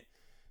testament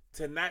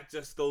to not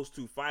just those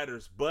two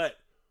fighters, but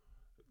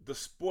the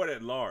sport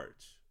at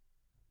large.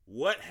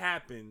 What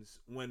happens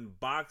when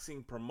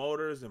boxing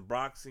promoters and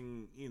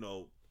boxing,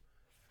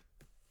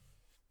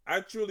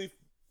 I truly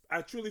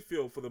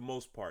feel for the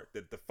most part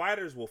that the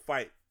fighters will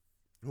fight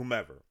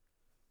whomever.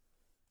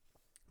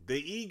 The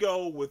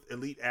ego with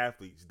elite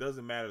athletes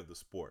doesn't matter the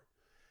sport.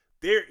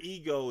 Their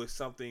ego is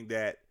something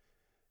that,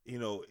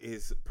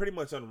 is pretty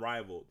much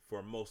unrivaled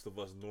for most of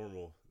us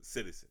normal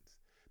citizens.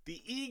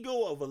 The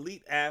ego of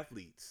elite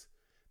athletes,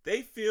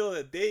 they feel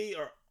that they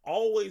are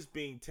always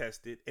being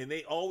tested and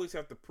they always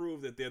have to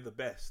prove that they're the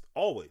best.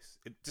 Always.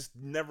 It just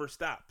never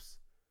stops.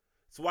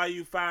 It's why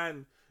you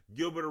find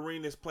Gilbert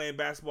Arenas playing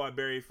basketball at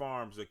Berry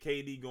Farms, or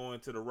KD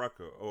going to the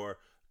Rucker, or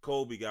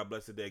Kobe, God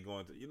bless the day,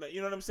 going to, you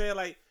know what I'm saying?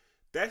 Like,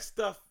 that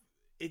stuff,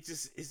 it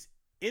just is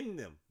in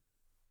them.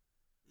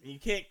 You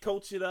can't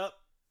coach it up.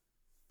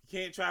 You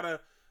can't try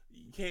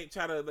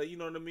to, you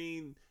know what I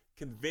mean,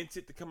 convince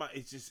it to come out.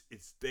 It's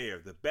there.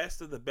 The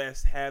best of the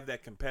best have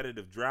that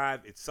competitive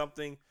drive. It's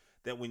something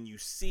that when you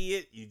see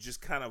it, you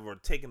just kind of are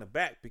taken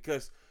aback,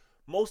 because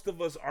most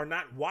of us are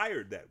not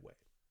wired that way.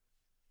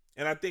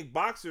 And I think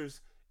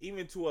boxers,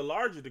 even to a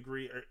larger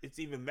degree, it's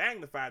even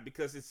magnified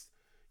because it's,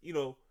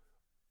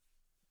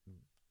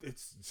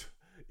 it's,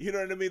 you know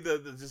what I mean?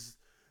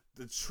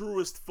 The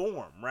truest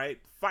form, right?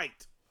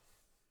 Fight.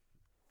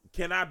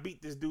 Can I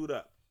beat this dude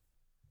up?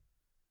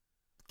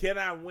 Can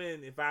I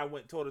win if I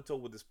went toe to toe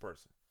with this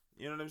person?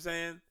 You know what I'm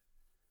saying?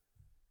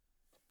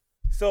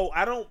 So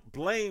I don't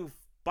blame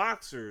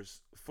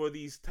boxers for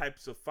these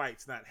types of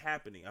fights not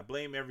happening. I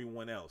blame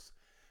everyone else.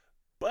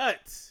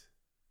 But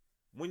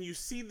when you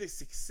see the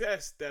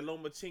success that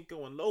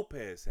Lomachenko and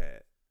Lopez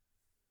had,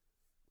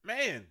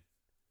 man,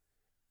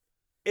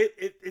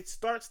 it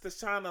starts to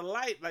shine a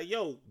light like,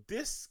 yo,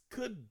 this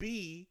could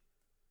be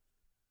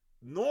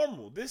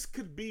normal. This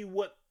could be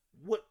what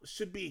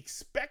should be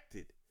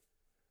expected.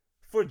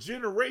 For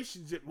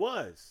generations, it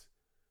was.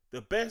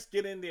 The best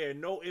get in there,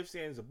 no ifs,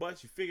 ands, or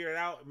buts. You figure it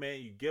out,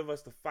 man. You give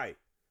us the fight.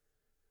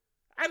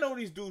 I know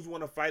these dudes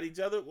want to fight each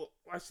other. Well,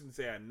 I shouldn't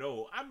say I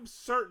know. I'm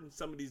certain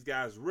some of these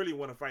guys really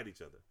want to fight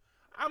each other.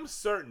 I'm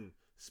certain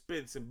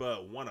Spence and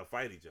Bud want to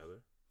fight each other.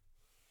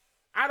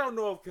 I don't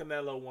know if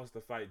Canelo wants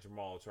to fight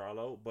Jamal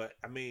Charlo, but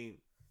I mean,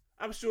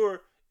 I'm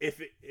sure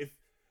if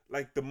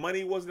like the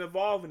money wasn't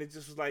involved and it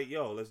just was like,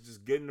 yo, let's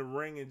just get in the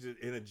ring and just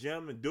in a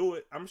gym and do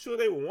it, I'm sure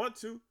they would want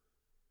to.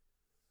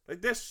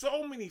 Like, there's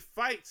so many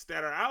fights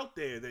that are out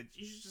there that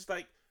you just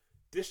like,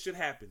 this should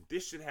happen,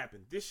 this should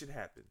happen, this should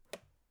happen.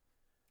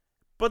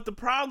 But the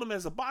problem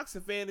as a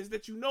boxing fan is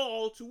that you know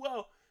all too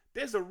well,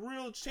 there's a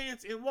real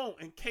chance it won't.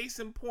 And case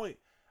in point,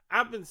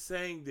 I've been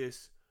saying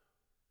this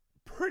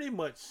pretty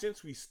much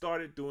since we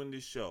started doing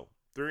this show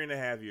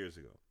 3.5 years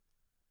ago.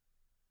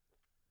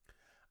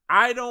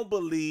 I don't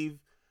believe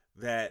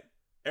that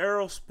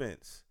Errol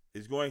Spence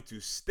is going to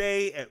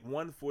stay at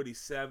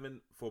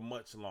 147 for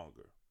much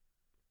longer.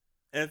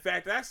 In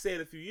fact, I said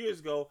a few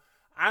years ago,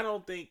 I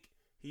don't think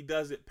he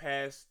does it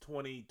past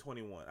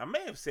 2021. I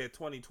may have said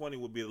 2020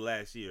 would be the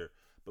last year,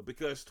 but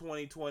because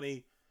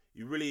 2020,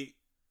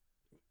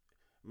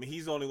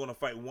 he's only going to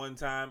fight one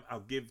time, I'll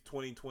give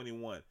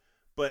 2021.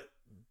 But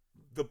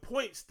the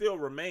point still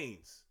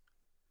remains.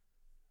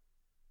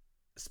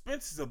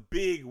 Spence is a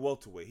big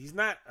welterweight. He's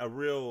not a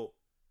real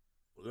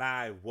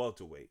live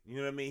welterweight. You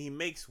know what I mean? He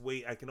makes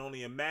weight. I can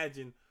only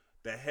imagine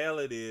the hell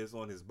it is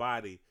on his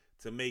body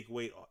to make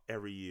weight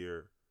every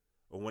year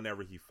or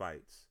whenever he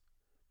fights.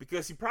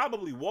 Because he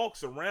probably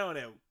walks around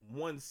at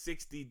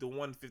 160 to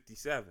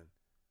 157.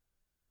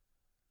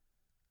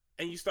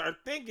 And you start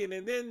thinking,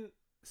 and then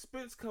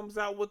Spence comes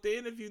out with the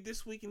interview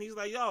this week, and he's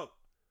like, yo,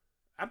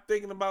 I'm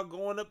thinking about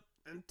going up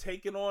and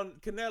taking on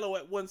Canelo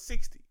at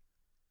 160.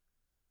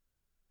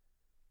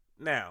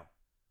 Now,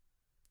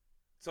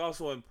 it's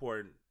also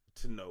important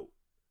to note,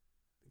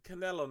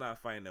 Canelo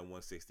not fighting at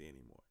 160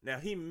 anymore. Now,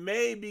 he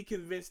may be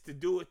convinced to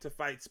do it to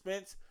fight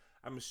Spence.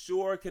 I'm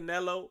sure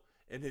Canelo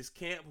and his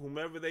camp,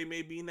 whomever they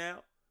may be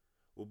now,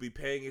 will be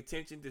paying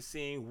attention to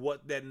seeing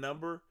what that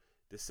number,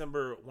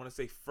 December, I want to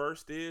say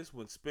 1st is,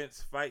 when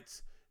Spence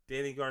fights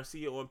Danny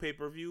Garcia on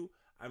pay-per-view.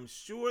 I'm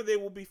sure they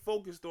will be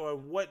focused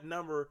on what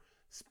number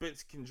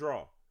Spence can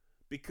draw.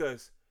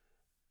 Because,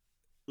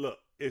 look,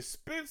 if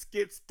Spence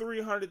gets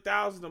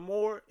 300,000 or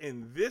more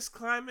in this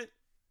climate,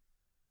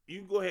 you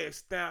can go ahead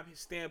and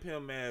stamp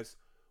him as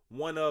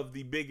one of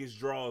the biggest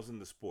draws in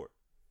the sport.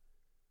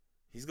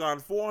 He's gone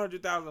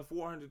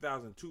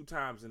 400,000 two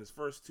times in his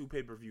first 2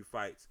 pay-per-view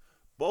fights.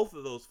 Both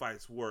of those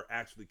fights were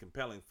actually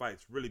compelling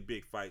fights, really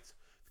big fights.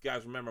 If you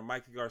guys remember,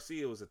 Mikey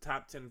Garcia was a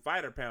top 10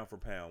 fighter pound for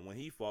pound when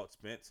he fought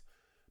Spence.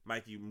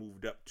 Mikey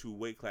moved up 2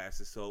 weight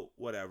classes, so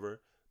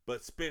whatever.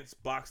 But Spence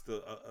boxed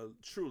a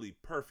truly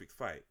perfect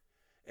fight.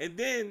 And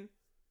then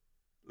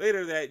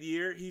later that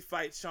year, he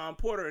fights Sean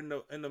Porter in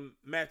the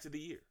match of the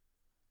year.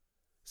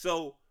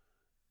 So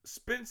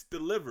Spence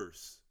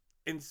delivers.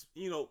 And,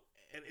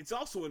 and it's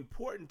also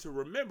important to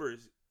remember,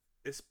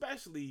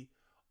 especially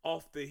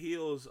off the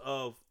heels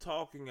of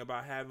talking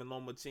about having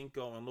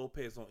Lomachenko and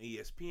Lopez on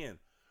ESPN.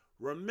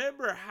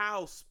 Remember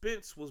how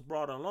Spence was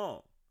brought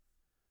along.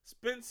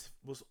 Spence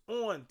was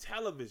on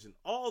television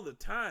all the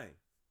time.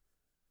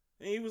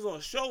 And he was on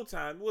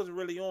Showtime. He wasn't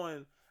really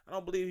on, I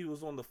don't believe he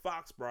was on the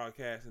Fox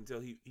broadcast until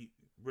he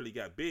really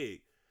got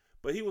big.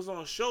 But he was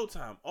on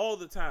Showtime all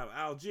the time.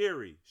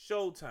 Algieri,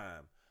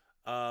 Showtime,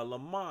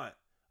 Lamont.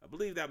 I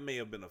believe that may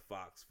have been a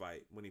Fox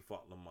fight when he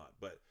fought Lamont.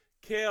 But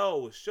KO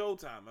was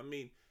Showtime. I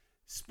mean,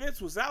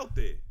 Spence was out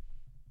there.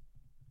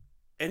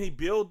 And he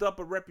built up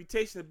a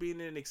reputation of being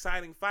an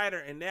exciting fighter.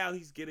 And now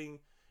he's getting,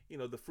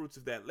 the fruits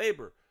of that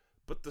labor.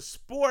 But the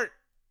sport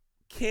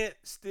can't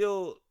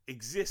still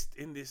exist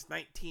in this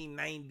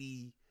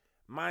 1990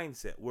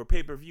 mindset where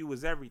pay-per-view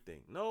is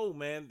everything. No,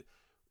 man.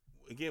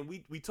 Again,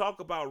 we talk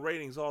about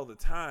ratings all the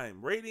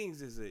time.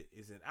 Ratings is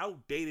an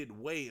outdated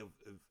way of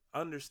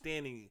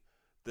understanding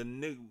the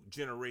new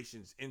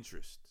generation's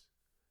interests.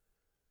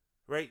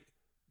 Right?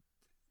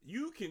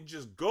 You can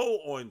just go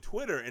on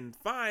Twitter and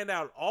find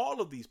out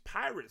all of these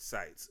pirate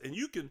sites. And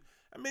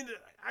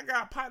I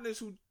got partners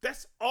who,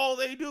 that's all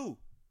they do.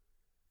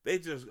 They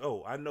just,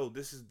 I know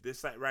this is this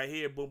site right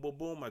here. Boom, boom,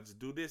 boom. I just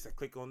do this. I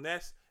click on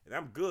this, and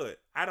I'm good.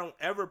 I don't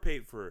ever pay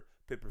for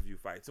pay-per-view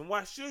fights. And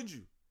why should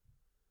you?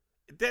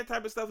 That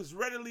type of stuff is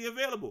readily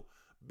available.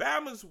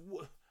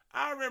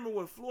 I remember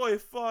when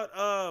Floyd fought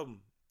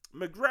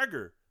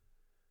McGregor.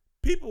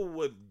 People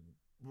went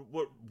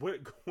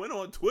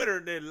on Twitter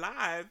and they're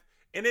live,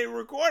 and they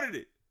recorded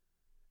it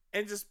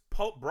and just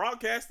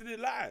broadcasted it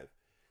live.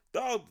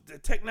 Dog, the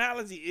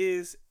technology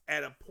is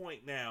at a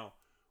point now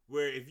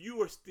where if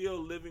you are still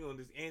living on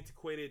this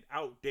antiquated,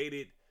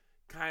 outdated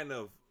kind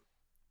of,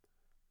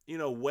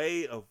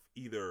 way of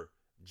either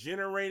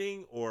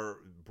generating or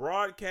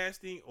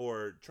broadcasting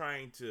or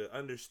trying to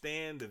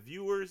understand the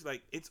viewers,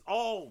 like it's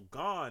all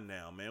gone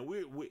now, man.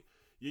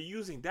 You're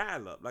using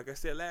dial-up, like I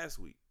said last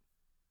week.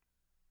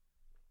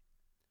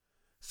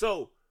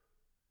 So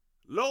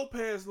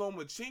Lopez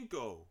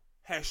Lomachenko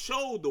has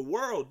showed the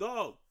world,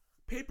 dog,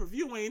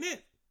 pay-per-view ain't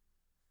it.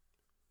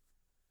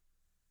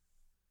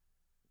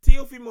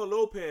 Teofimo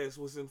Lopez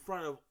was in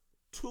front of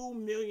 2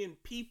 million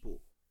people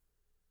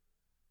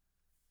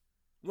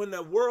when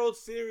the World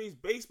Series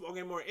baseball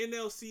game or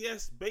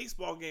NLCS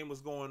baseball game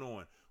was going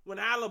on, when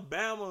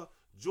Alabama,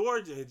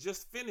 Georgia had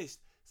just finished.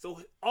 So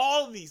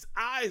all these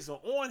eyes are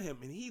on him,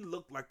 and he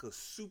looked like a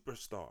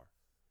superstar.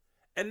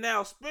 And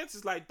now Spence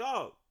is like,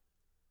 dog,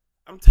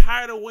 I'm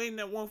tired of waiting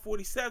at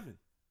 147.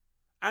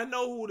 I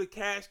know who the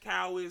cash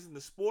cow is in the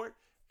sport.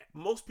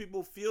 Most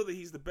people feel that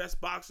he's the best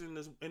boxer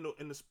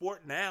in the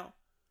sport now,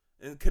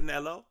 and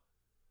Canelo.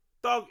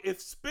 Dog,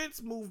 if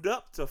Spence moved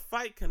up to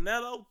fight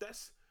Canelo,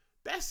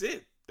 that's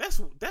it.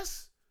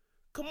 That's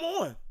come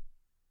on.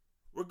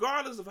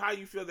 Regardless of how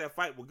you feel that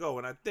fight will go,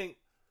 and I think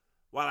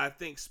while I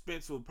think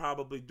Spence will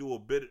probably do a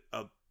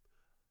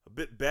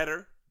bit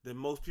better than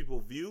most people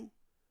view,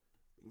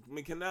 I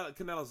mean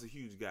Canelo's a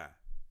huge guy.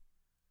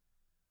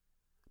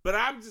 But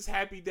I'm just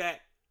happy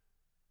that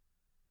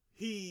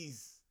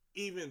he's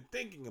even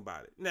thinking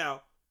about it.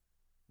 Now,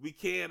 we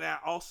can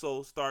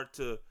also start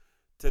to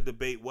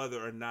debate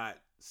whether or not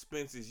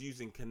Spence is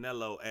using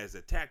Canelo as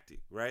a tactic,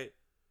 right?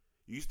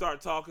 You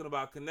start talking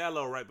about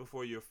Canelo right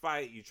before your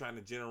fight, you're trying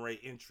to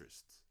generate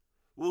interest.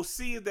 We'll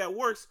see if that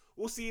works.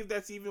 We'll see if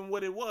that's even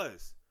what it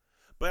was.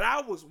 But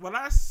when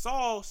I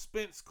saw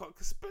Spence,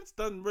 because Spence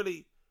doesn't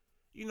really,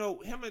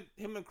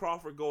 him and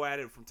Crawford go at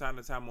it from time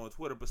to time on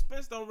Twitter, but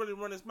Spence don't really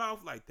run his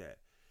mouth like that.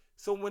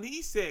 So when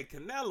he said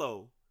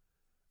Canelo,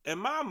 in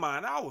my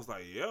mind, I was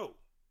like, yo,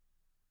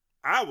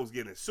 I was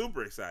getting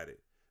super excited.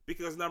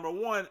 Because number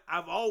one,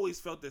 I've always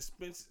felt that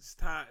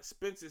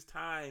Spence's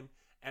time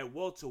at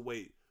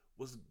welterweight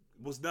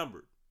was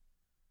numbered.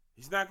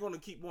 He's not going to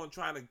keep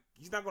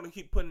he's not going to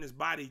keep putting his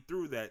body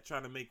through that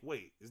trying to make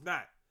weight. It's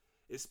not.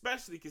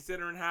 Especially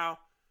considering how,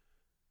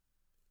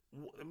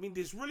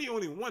 there's really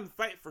only one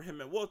fight for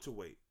him at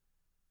welterweight.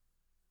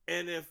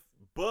 And if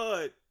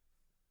Bud,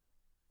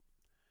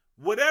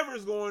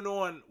 whatever's going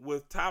on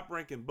with Top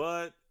Rank and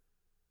Bud,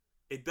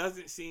 it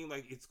doesn't seem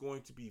like it's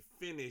going to be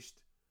finished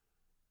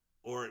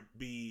or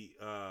be,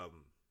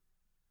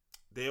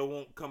 they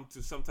won't come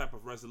to some type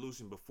of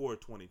resolution before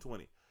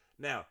 2020.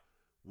 Now,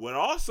 what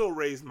also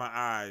raised my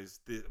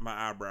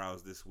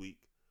eyebrows this week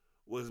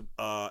was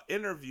an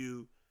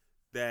interview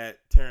that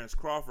Terrence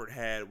Crawford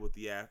had with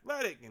The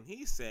Athletic, and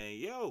he's saying,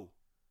 yo,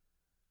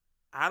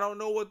 I don't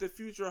know what the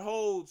future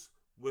holds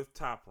with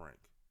Top Rank.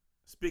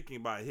 Speaking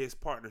about his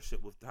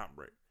partnership with Top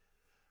Rank.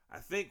 I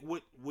think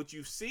what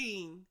you've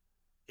seen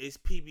is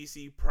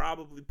PBC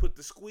probably put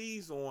the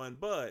squeeze on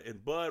Bud,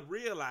 and Bud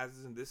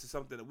realizes, and this is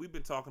something that we've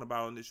been talking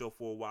about on this show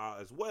for a while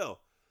as well,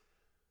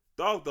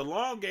 dog, the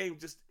long game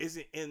just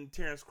isn't in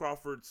Terrence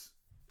Crawford's,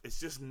 it's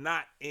just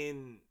not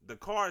in the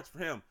cards for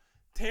him.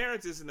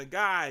 Terrence isn't a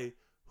guy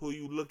who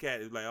you look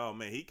at is like, oh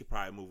man, he could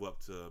probably move up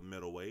to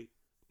middleweight.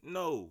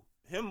 No,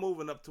 him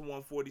moving up to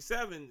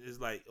 147 is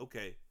like,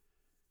 okay,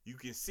 you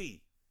can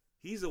see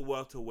he's a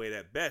welterweight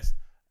at best.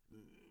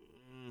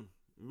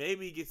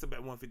 Maybe he gets up at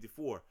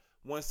 154.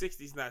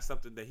 160 is not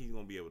something that he's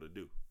going to be able to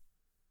do.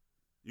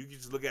 You can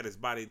just look at his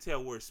body and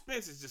tell, where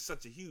Spence is just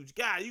such a huge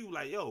guy. You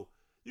like, yo,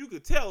 you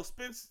could tell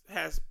Spence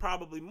has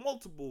probably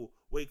multiple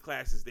weight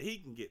classes that he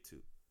can get to.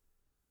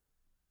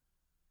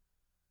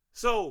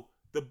 So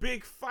the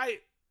big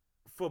fight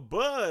for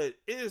Bud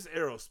is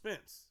Errol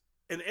Spence.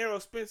 And Errol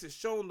Spence has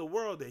shown the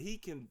world that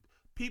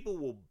people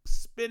will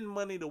spend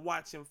money to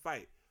watch him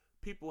fight.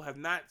 People have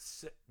not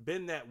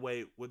been that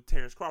way with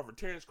Terrence Crawford.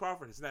 Terrence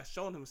Crawford has not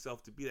shown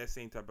himself to be that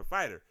same type of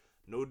fighter.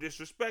 No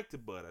disrespect to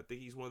Bud. I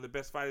think he's one of the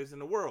best fighters in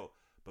the world.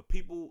 But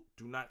people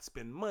do not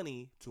spend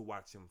money to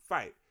watch him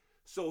fight.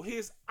 So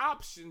his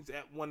options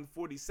at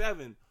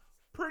 147,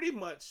 pretty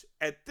much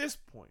at this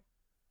point,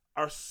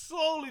 are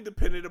solely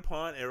dependent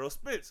upon Errol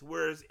Spence.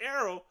 Whereas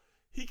Errol,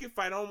 he can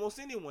fight almost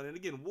anyone. And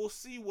again, we'll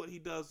see what he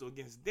does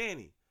against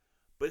Danny.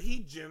 But he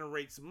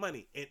generates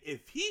money. And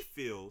if he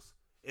feels,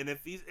 and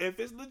if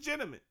it's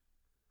legitimate,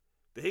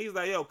 that he's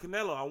like, yo,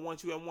 Canelo, I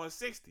want you at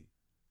 160.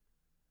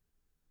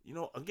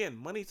 Again,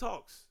 money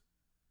talks.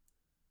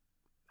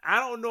 I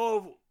don't know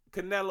if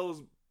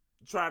Canelo's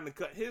trying to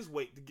cut his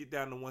weight to get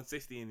down to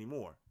 160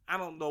 anymore. I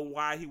don't know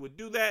why he would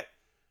do that.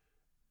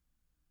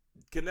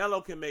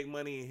 Canelo can make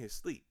money in his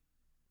sleep.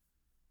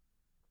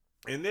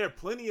 And there are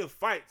plenty of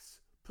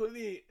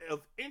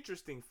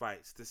interesting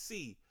fights to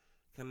see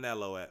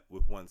Canelo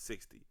with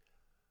 160.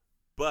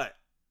 But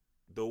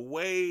the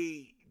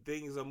way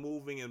things are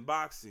moving in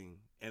boxing,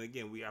 and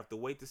again, we have to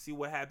wait to see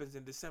what happens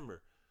in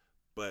December.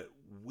 But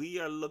we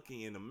are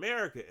looking, in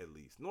America at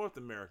least, North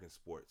American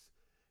sports,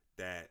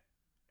 that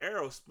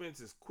Errol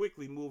Spence is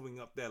quickly moving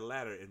up that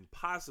ladder and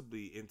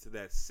possibly into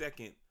that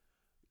second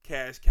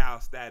cash cow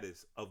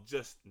status of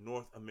just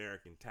North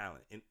American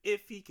talent. And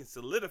if he can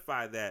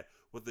solidify that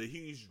with a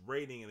huge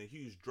rating and a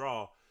huge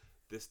draw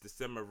this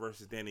December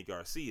versus Danny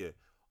Garcia,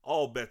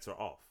 all bets are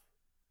off.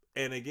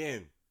 And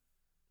again,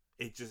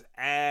 it just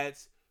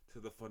adds to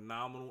the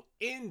phenomenal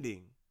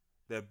ending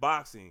that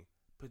boxing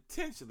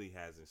potentially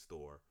has in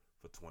store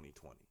for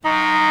 2020. All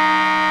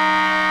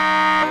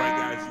right,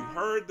 guys, you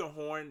heard the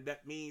horn.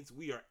 That means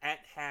we are at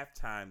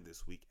halftime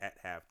this week,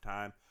 at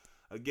halftime.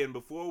 Again,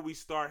 before we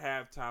start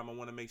halftime, I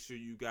want to make sure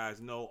you guys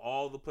know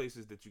all the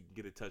places that you can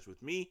get in touch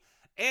with me,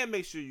 and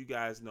make sure you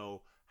guys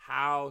know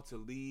how to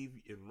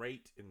leave and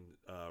rate and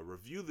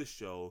review the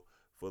show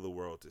for the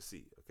world to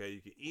see. Okay,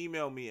 you can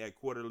email me at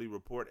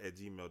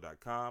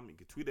quarterlyreport@gmail.com. You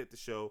can tweet at the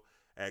show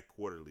at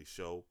Quarterly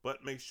Show.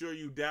 But make sure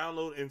you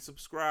download and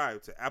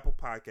subscribe to Apple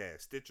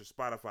Podcasts, Stitcher,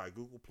 Spotify,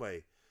 Google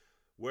Play,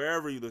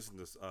 wherever you listen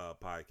to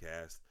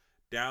podcasts.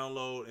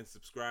 Download and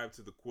subscribe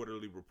to the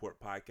Quarterly Report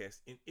podcast.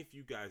 And if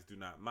you guys do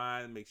not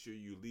mind, make sure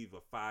you leave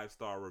a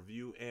 5-star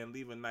review and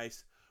leave a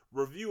nice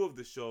review of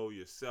the show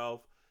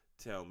yourself.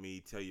 Tell me,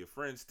 tell your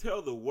friends,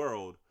 tell the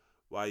world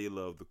why you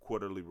love the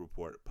Quarterly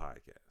Report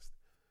podcast.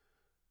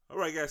 All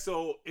right, guys,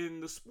 so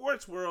in the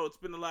sports world, it's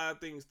been a lot of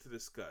things to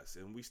discuss,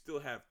 and we still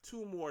have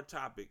 2 more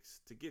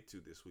topics to get to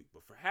this week.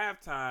 But for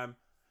halftime,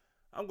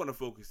 I'm going to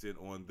focus in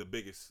on the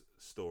biggest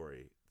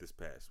story this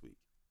past week,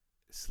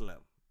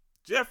 Slim.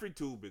 Jeffrey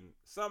Toobin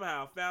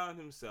somehow found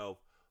himself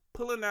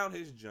pulling out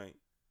his joint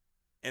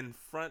in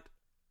front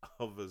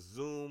of a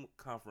Zoom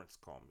conference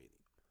call meeting.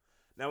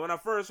 Now, when I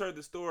first heard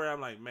the story,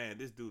 I'm like, man,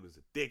 this dude is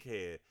a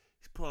dickhead.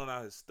 He's pulling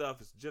out his stuff,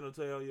 his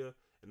genitalia,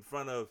 in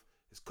front of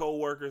his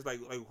co-workers. Like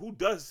who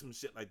does some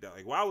shit like that?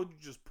 Like, why would you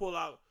just pull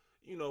out,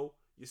 your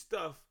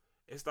stuff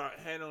and start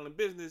handling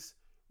business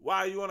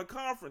while you're on a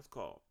conference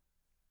call?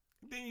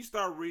 Then you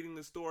start reading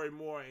the story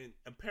more, and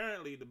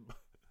apparently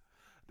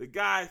the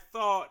guy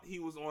thought he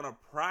was on a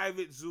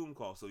private Zoom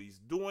call. So he's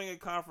doing a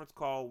conference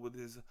call with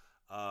his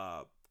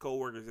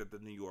co-workers at the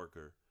New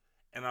Yorker.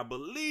 And I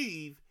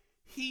believe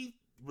he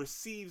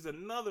receives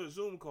another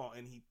Zoom call,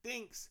 and he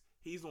thinks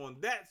he's on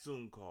that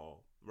Zoom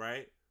call,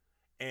 right?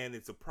 And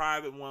it's a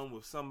private one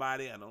with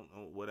somebody. I don't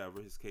know,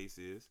 whatever his case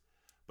is.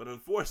 But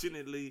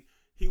unfortunately,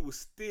 he was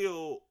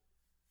still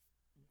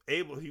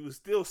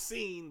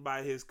seen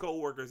by his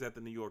co-workers at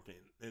the New Yorker.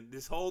 And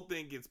this whole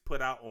thing gets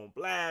put out on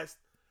blast.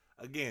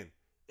 Again,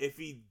 if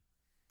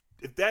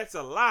that's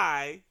a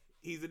lie,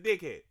 he's a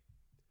dickhead.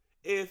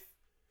 If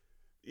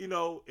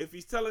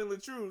he's telling the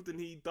truth and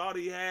he thought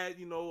he had,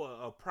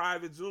 a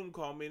private Zoom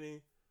call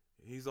meeting,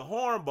 he's a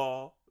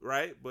hornball,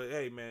 right? But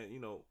hey, man,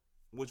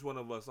 which one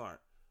of us aren't?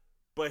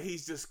 But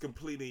he's just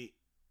completely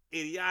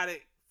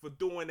idiotic for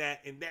doing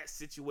that in that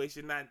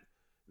situation,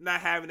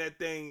 not having that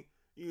thing,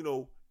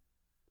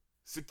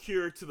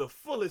 secure to the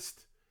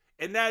fullest.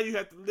 And now you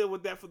have to live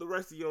with that for the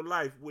rest of your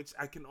life, which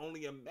I can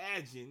only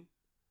imagine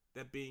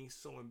that being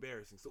so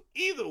embarrassing. So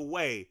either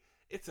way,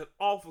 it's an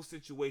awful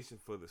situation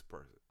for this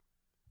person.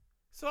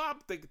 So I'm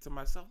thinking to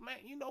myself, man,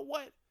 you know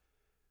what?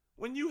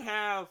 When you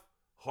have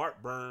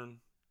heartburn,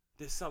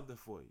 there's something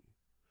for you.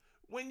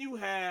 When you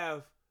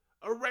have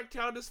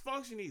erectile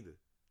dysfunction,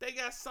 they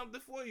got something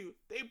for you.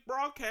 They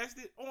broadcast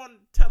it on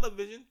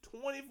television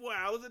 24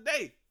 hours a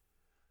day.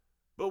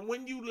 But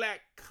when you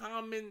lack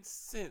common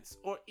sense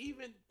or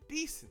even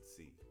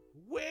decency,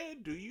 where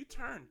do you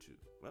turn to?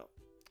 Well,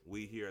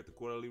 we here at the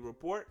Quarterly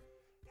Report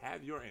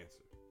have your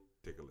answer.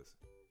 Take a listen.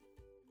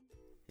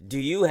 Do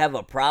you have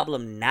a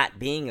problem not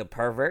being a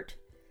pervert?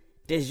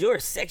 Does your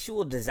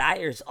sexual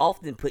desires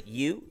often put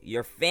you,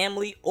 your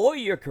family, or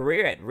your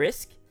career at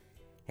risk?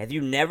 Have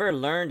you never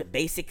learned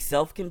basic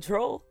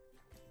self-control?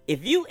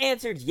 If you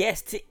answered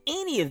yes to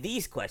any of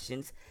these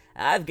questions,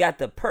 I've got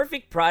the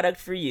perfect product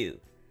for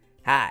you.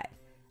 Hi,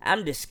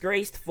 I'm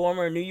disgraced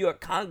former New York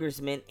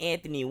Congressman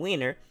Anthony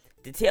Weiner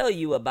to tell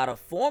you about a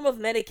form of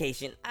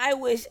medication I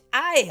wish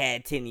I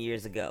had 10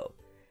 years ago.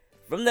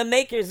 From the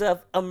makers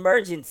of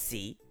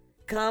Emergency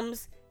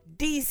comes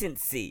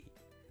Decency.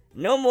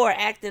 No more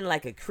acting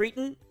like a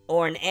cretin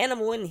or an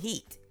animal in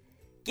heat.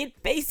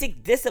 Get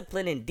basic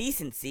discipline and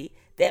decency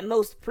that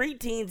most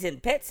preteens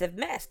and pets have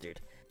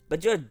mastered,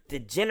 but your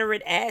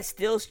degenerate ass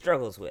still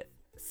struggles with.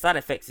 Side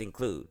effects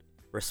include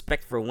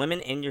respect for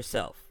women and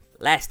yourself,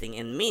 lasting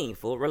and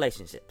meaningful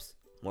relationships,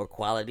 more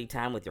quality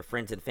time with your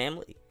friends and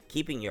family,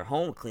 keeping your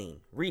home clean,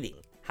 reading,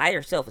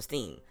 higher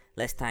self-esteem,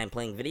 less time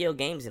playing video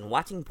games and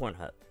watching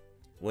Pornhub.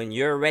 When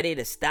you're ready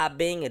to stop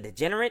being a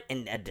degenerate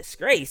and a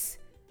disgrace,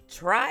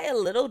 try a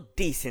little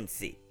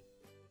decency.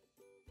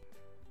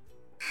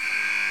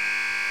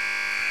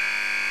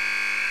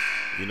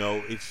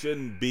 It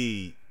shouldn't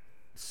be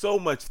so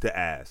much to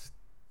ask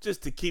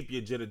just to keep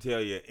your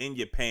genitalia in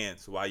your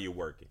pants while you're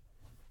working.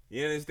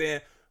 You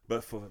understand?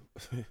 But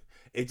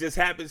it just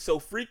happens so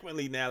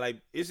frequently now. Like,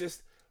 it's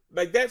just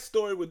like that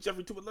story with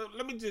Jeffrey Toobin.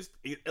 Let me just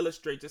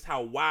illustrate just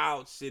how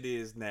wild shit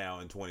is now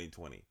in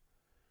 2020.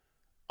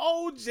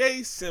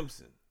 O.J.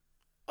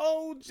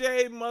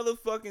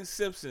 motherfucking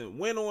Simpson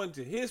went on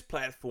to his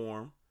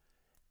platform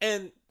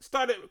and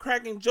started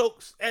cracking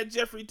jokes at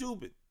Jeffrey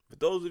Toobin. For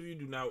those of you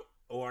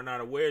who are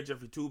not aware,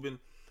 Jeffrey Toobin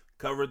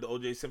covered the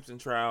O.J. Simpson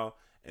trial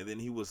and then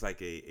he was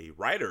like a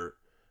writer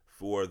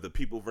for the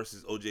People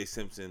versus O.J.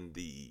 Simpson,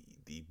 the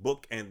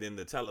book, and then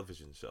the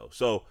television show.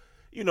 So,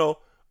 you know,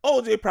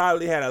 O.J.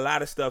 probably had a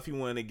lot of stuff he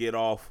wanted to get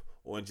off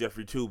on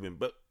Jeffrey Toobin,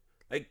 but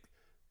like,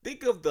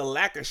 think of the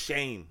lack of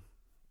shame.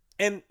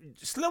 And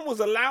Slim was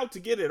allowed to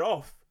get it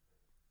off.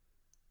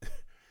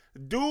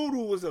 Dude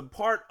who was a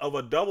part of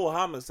a double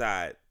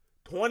homicide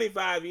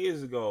 25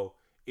 years ago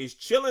is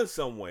chilling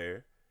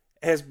somewhere,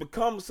 has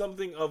become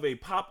something of a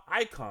pop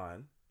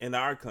icon in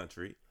our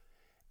country,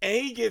 and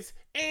he gets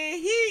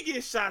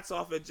shots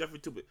off at Jeffrey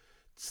Toobin.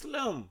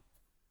 Slim,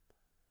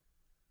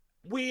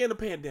 we in a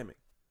pandemic.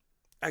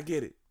 I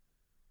get it.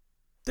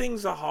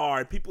 Things are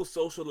hard. People's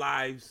social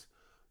lives,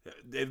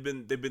 they've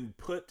been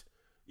put,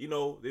 you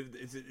know,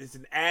 it's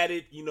an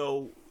added, you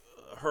know,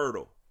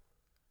 hurdle.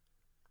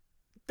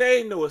 There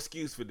ain't no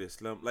excuse for this,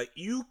 Slim. Like,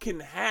 you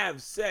can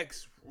have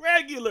sex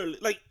regularly,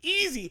 like,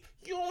 easy.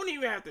 You don't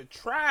even have to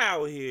try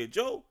out here,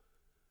 Joe.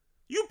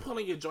 You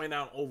pulling your joint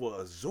out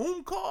over a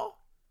Zoom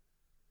call?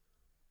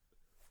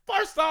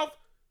 First off,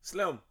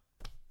 Slim,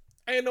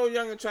 ain't no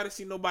youngin' try to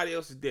see nobody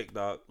else's dick,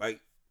 dog. Like,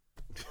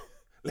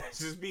 let's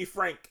just be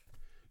frank.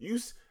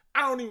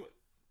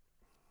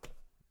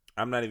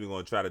 I'm not even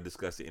going to try to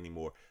discuss it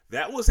anymore.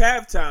 That was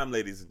halftime,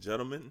 ladies and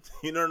gentlemen.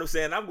 You know what I'm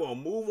saying? I'm going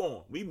to move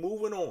on. We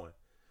moving on.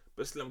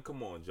 But Slim,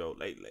 come on, Joe.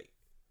 Like,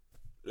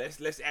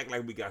 let's act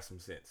like we got some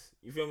sense.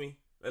 You feel me?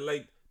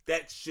 Like,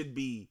 that should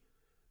be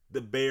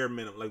the bare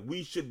minimum. Like,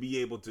 we should be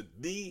able to.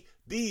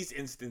 These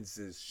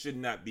instances should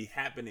not be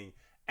happening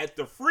at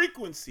the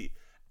frequency.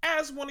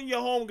 Ask one of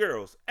your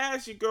homegirls.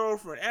 Ask your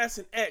girlfriend. Ask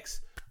an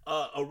ex,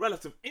 a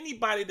relative,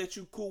 anybody that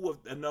you cool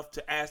with enough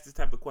to ask this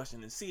type of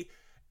question and see.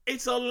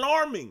 It's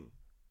alarming.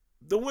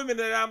 The women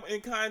that I'm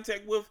in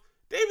contact with,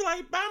 they be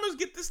like, bombers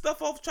get this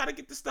stuff off, try to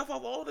get this stuff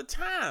off all the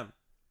time.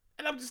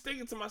 And I'm just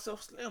thinking to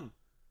myself, Slim,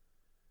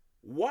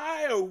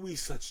 why are we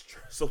so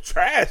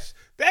trash?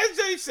 That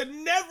just should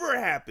never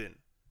happen.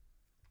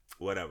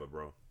 Whatever,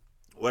 bro.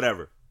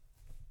 Whatever.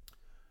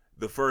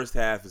 The first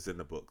half is in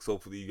the books.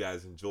 Hopefully you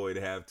guys enjoyed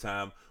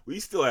halftime. We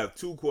still have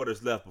 2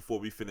 quarters left before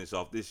we finish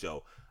off this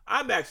show.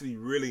 I'm actually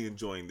really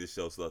enjoying this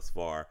show thus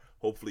far.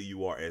 Hopefully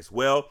you are as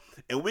well.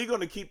 And we're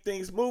going to keep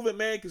things moving,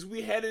 man, because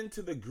we head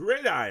into the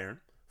gridiron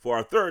for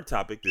our third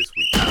topic this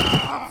week.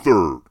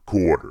 Third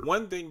quarter.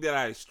 One thing that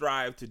I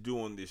strive to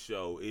do on this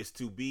show is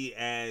to be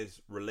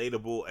as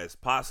relatable as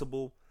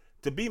possible,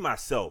 to be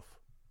myself,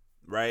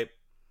 right?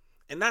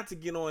 And not to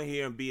get on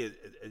here and be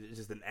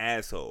just an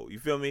asshole. You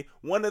feel me?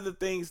 One of the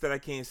things that I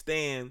can't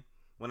stand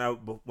when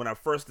I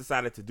first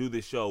decided to do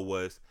this show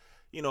was,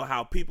 you know,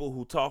 how people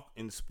who talk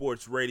in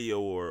sports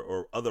radio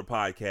or other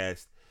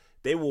podcasts,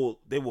 they will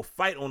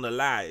fight on the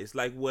lie. It's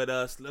like what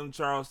Slim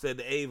Charles said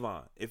to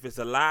Avon. If it's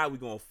a lie, we're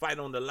going to fight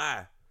on the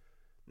lie.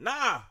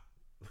 Nah.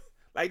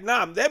 Like,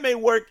 nah, that may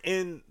work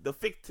in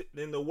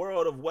the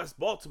world of West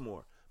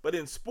Baltimore. But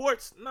in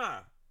sports, nah.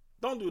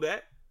 Don't do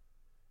that.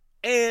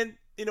 And,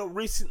 you know,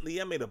 recently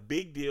I made a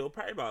big deal,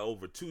 probably about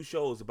over 2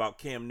 shows about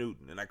Cam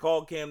Newton. And I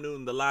called Cam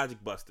Newton the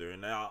Logic Buster.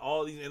 And now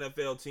all these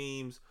NFL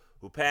teams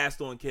who passed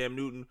on Cam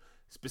Newton,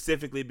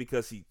 specifically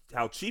because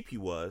how cheap he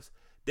was,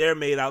 they're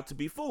made out to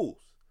be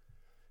fools.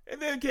 And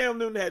then Cam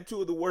Newton had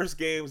 2 of the worst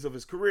games of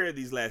his career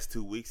these last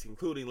 2 weeks,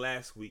 including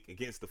last week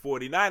against the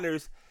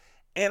 49ers.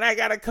 And I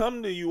got to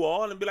come to you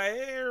all and be like,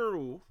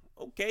 hey,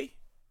 okay.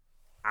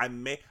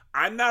 I'm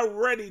not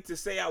ready to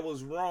say I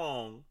was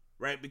wrong,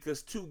 right?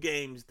 Because 2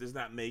 games does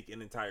not make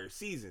an entire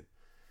season.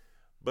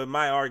 But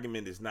my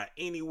argument is not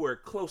anywhere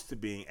close to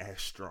being as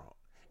strong.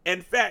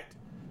 In fact,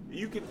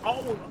 you can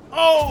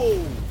always...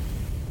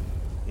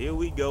 Here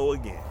we go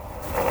again.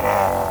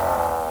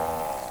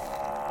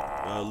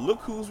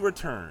 Look who's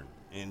returned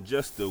in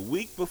just a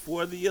week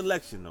before the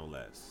election, no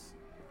less.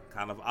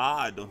 Kind of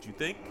odd, don't you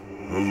think?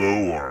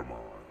 Hello, Armand.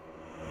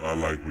 I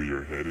like where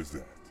your head is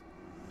at.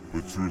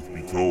 But truth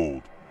be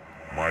told,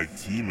 my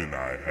team and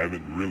I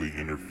haven't really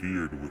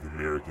interfered with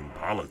American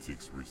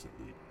politics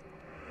recently.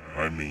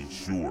 I mean,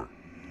 sure,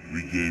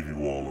 we gave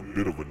you all a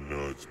bit of a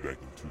nudge back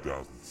in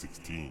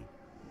 2016.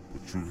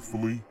 But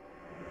truthfully,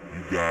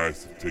 you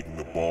guys have taken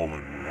the ball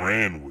and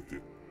ran with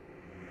it.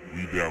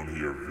 We down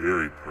here are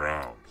very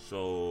proud.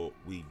 So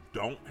we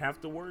don't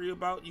have to worry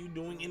about you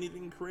doing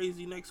anything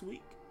crazy next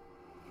week?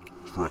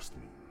 Trust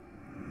me,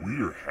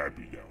 we are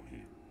happy down here.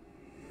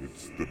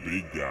 It's the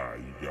big guy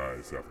you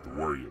guys have to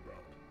worry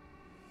about.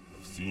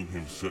 I've seen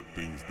him shut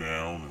things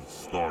down and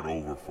start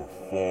over for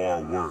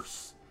far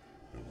worse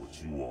than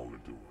what you all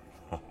are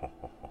doing.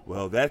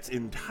 Well, that's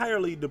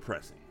entirely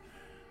depressing.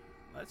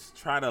 Let's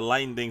try to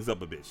lighten things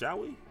up a bit, shall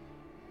we?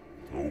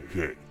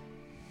 Okay.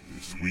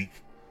 This week,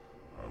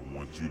 I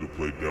want you to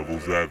play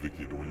devil's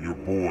advocate on your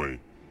boy,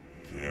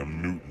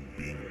 Cam Newton,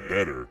 being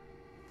better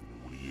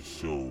than what he has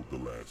showed the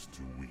last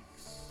 2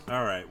 weeks.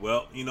 All right,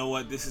 well, you know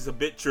what? This is a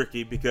bit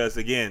tricky because,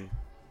 again,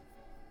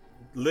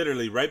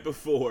 literally right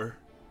before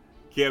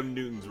Cam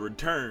Newton's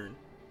return,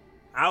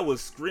 I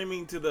was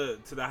screaming to the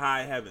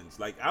high heavens.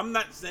 Like, I'm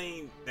not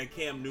saying that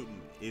Cam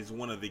Newton is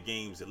one of the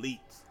game's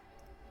elites,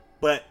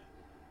 but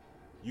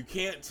You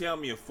can't tell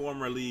me a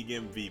former league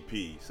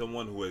MVP,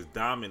 someone who has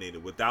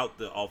dominated without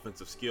the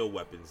offensive skill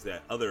weapons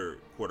that other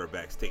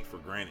quarterbacks take for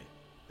granted,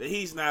 that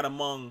he's not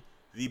among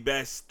the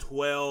best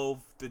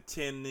 12 to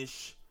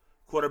 10-ish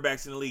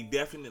quarterbacks in the league,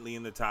 definitely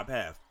in the top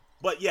half.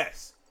 But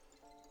yes,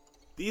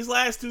 these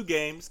last two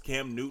games,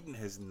 Cam Newton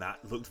has not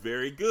looked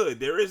very good.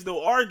 There is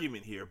no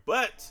argument here,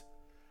 but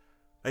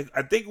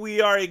I think we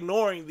are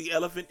ignoring the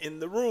elephant in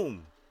the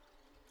room.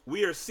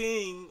 We are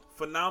seeing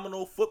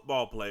phenomenal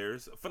football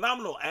players,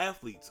 phenomenal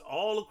athletes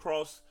all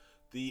across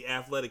the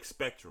athletic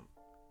spectrum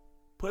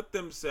put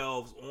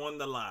themselves on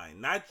the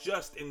line, not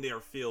just in their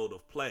field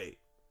of play,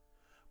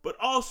 but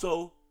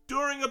also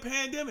during a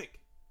pandemic.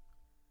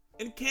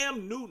 And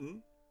Cam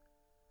Newton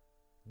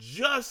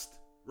just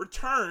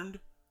returned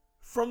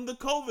from the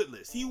COVID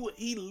list.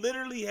 He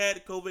literally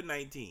had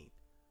COVID-19.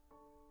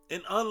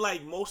 And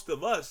unlike most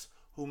of us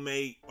who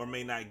may or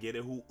may not get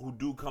it, who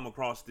do come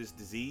across this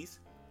disease,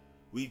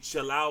 we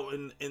chill out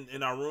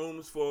in our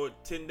rooms for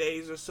 10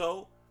 days or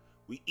so.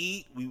 We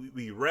eat,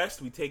 we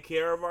rest, we take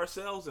care of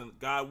ourselves, and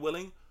God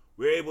willing,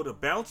 we're able to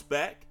bounce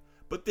back,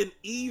 but then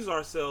ease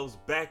ourselves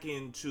back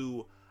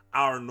into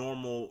our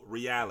normal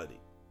reality.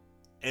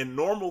 And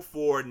normal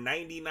for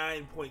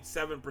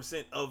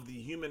 99.7% of the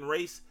human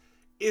race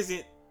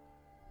isn't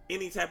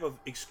any type of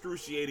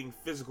excruciating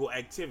physical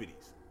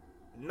activities.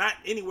 Not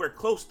anywhere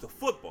close to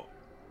football.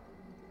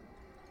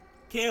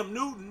 Cam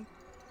Newton,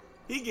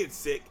 he gets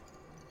sick.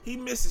 He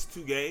misses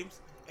 2 games,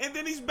 and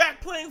then he's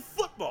back playing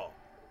football.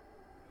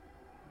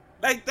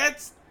 Like,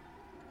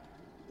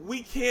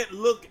 we can't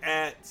look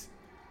at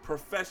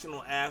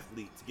professional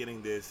athletes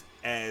getting this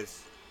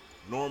as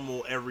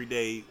normal,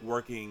 everyday,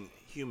 working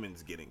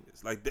humans getting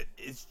this. Like,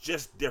 it's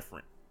just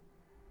different.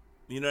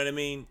 You know what I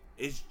mean?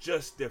 It's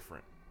just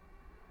different.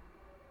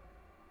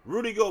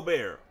 Rudy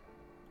Gobert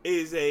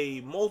is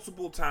a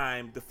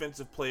multiple-time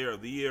Defensive Player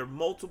of the Year,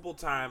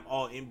 multiple-time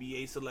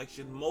All-NBA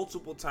selection,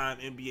 multiple-time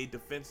NBA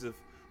Defensive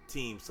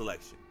Team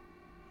selection.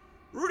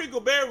 Rudy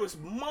Gobert was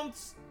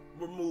months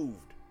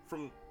removed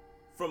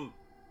from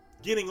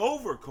getting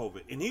over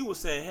COVID, and he was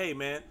saying, hey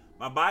man,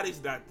 my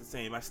body's not the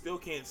same. I still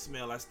can't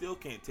smell, I still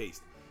can't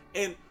taste.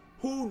 And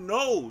who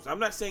knows? I'm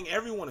not saying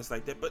everyone is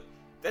like that, but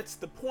that's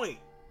the point,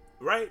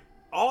 right?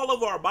 All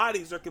of our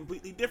bodies are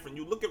completely different.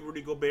 You look at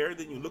Rudy Gobert,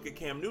 then you look at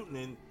Cam Newton,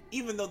 and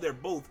even though they're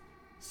both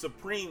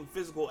supreme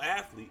physical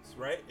athletes,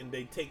 right, and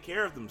they take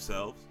care of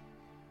themselves,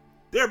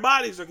 their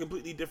bodies are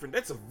completely different.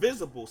 That's a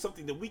visible,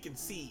 something that we can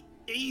see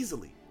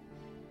easily.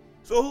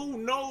 So who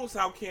knows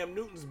how Cam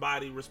Newton's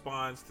body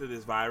responds to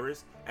this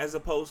virus as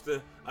opposed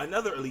to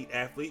another elite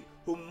athlete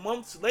who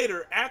months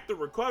later after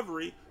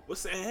recovery was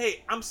saying,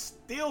 hey, I'm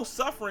still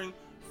suffering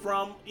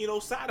from,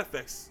 side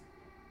effects.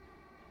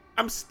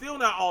 I'm still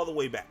not all the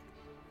way back.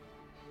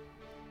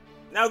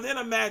 Now then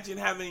imagine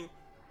having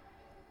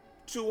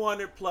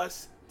 200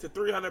 plus to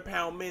 300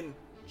 pound men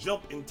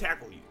jump and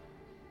tackle you.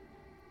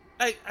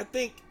 I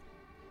think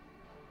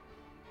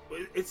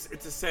it's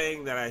a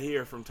saying that I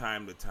hear from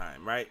time to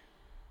time, right?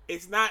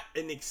 It's not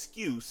an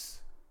excuse.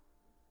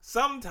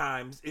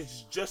 Sometimes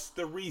it's just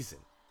the reason.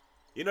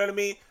 You know what I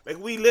mean? Like,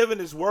 we live in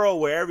this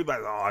world where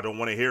everybody's, oh, I don't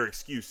want to hear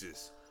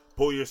excuses.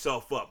 Pull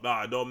yourself up.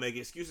 Nah, don't make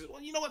excuses.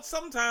 Well, you know what?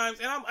 Sometimes,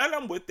 and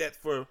I'm with that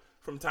from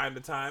time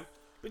to time.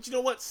 But you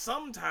know what?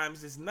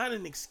 Sometimes it's not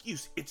an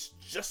excuse. It's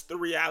just the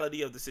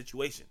reality of the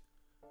situation.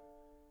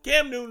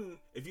 Cam Newton,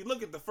 if you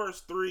look at the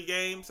first 3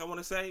 games, I want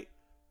to say,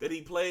 that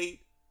he played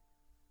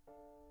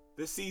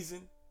this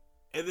season,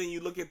 and then you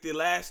look at the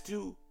last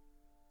 2,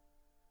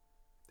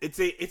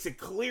 it's a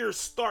clear,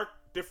 stark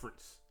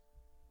difference.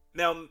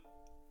 Now,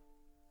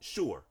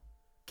 sure,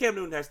 Cam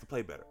Newton has to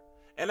play better.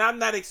 And I'm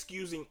not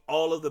excusing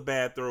all of the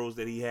bad throws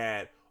that he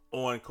had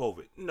on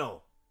COVID.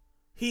 No.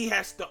 He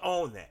has to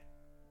own that,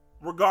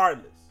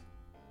 regardless.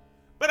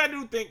 But I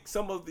do think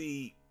some of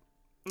the,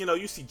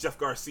 you see Jeff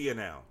Garcia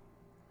now.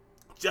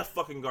 Jeff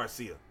fucking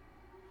Garcia.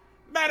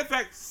 Matter of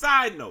fact,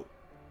 side note,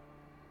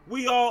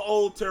 we all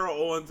owe Terrell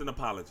Owens an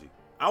apology.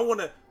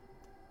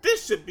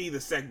 This should be the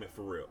segment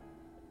for real.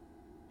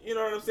 You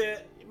know what I'm saying?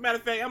 Matter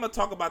of fact, I'm going to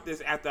talk about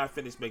this after I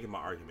finish making my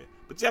argument.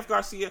 But Jeff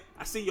Garcia,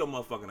 I see your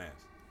motherfucking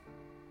ass.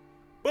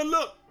 But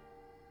look,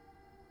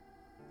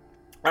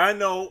 I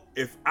know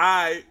if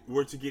I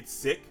were to get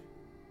sick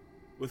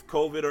with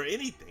COVID or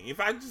anything, if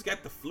I just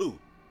got the flu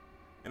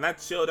and I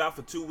chilled out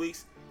for 2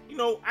 weeks,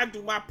 I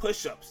do my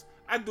push-ups.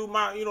 I do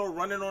my,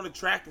 running on the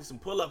track and some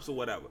pull-ups or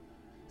whatever.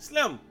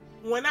 Slim,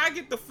 when I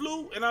get the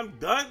flu and I'm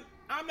done,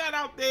 I'm not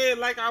out there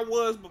like I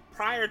was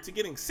prior to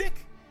getting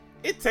sick.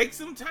 It takes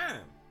some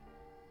time.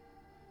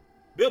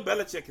 Bill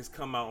Belichick has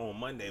come out on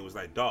Monday and was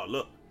like, dog,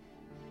 look,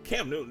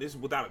 Cam Newton, this is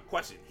without a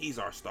question, he's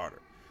our starter.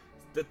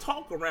 The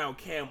talk around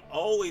Cam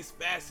always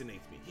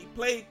fascinates me. He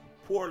played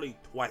poorly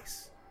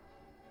twice.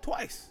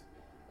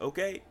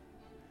 Okay?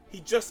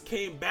 He just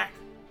came back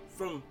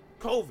from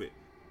COVID.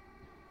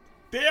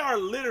 There are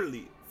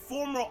literally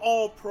former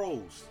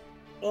All-Pros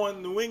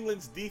on New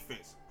England's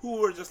defense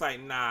who were just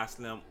like, nah,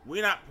 Slim,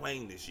 we're not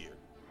playing this year.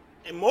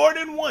 And more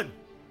than one.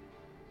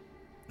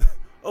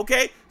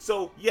 Okay,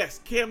 so yes,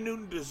 Cam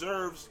Newton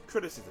deserves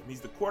criticism. He's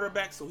the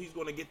quarterback, so he's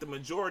going to get the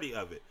majority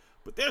of it.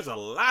 But there's a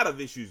lot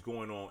of issues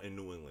going on in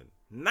New England,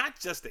 not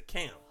just at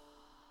Cam.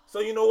 So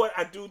you know what?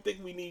 I do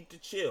think we need to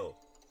chill.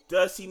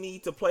 Does he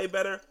need to play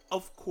better?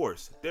 Of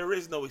course. There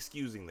is no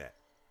excusing that.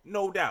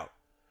 No doubt.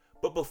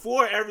 But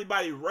before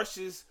everybody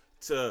rushes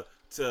to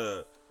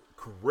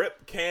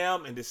rip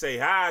Cam and to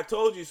say, I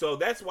told you so,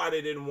 that's why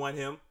they didn't want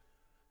him.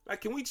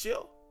 Like, can we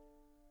chill?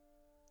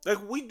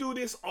 Like, we do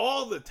this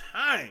all the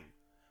time.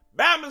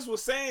 Bama's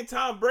was saying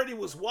Tom Brady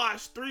was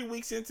washed 3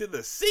 weeks into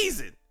the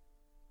season.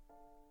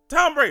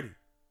 Tom Brady.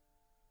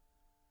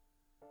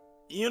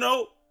 You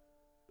know,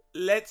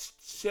 let's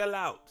chill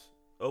out,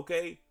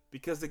 okay?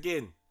 Because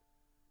again,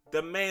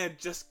 the man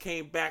just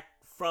came back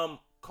from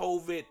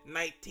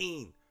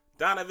COVID-19.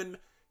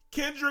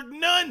 Kendrick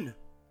Nunn.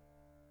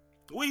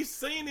 We've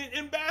seen it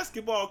in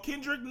basketball.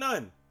 Kendrick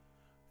Nunn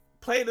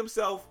played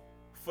himself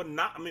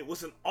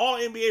was an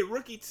all-NBA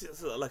rookie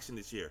selection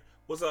this year.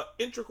 Was an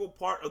integral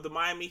part of the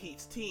Miami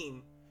Heat's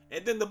team.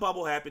 And then the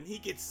bubble happened. He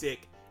gets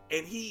sick.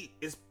 And he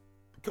is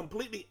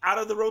completely out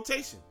of the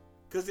rotation.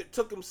 Because it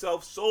took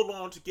himself so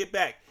long to get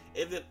back.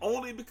 And then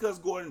only because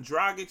Goran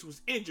Dragic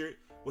was injured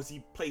was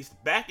he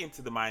placed back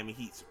into the Miami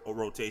Heat's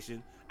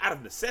rotation out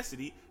of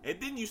necessity. And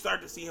then you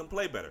start to see him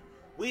play better.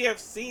 We have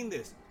seen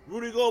this.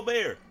 Rudy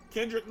Gobert,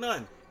 Kendrick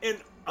Nunn, and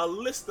a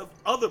list of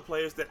other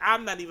players that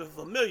I'm not even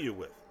familiar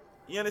with.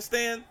 You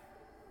understand?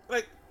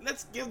 Like,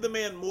 let's give the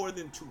man more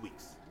than 2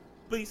 weeks.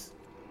 Please.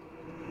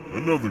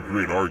 Another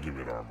great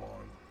argument,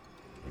 Armand.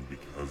 And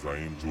because I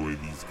enjoy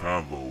these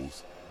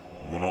convos,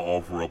 I'm going to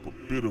offer up a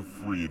bit of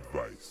free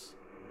advice.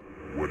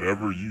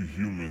 Whatever you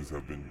humans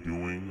have been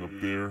doing up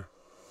there,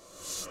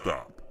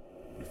 stop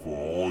before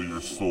all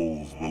your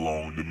souls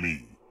belong to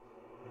me.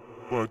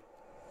 But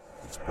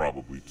it's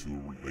probably too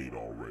late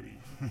already.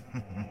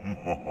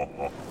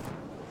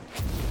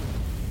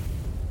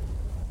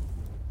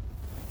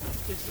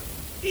 Listen,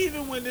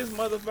 even when this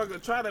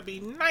motherfucker try to be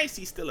nice,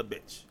 he's still a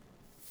bitch.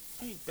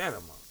 Ain't that a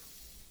mother?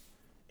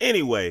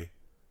 Anyway,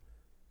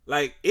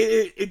 like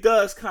it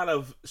does kind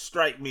of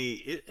strike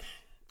me.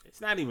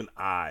 It's not even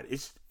odd.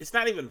 It's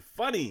not even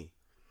funny.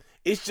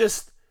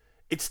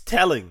 It's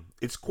telling.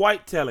 It's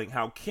quite telling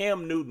how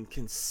Cam Newton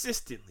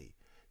consistently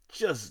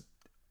just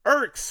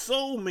irks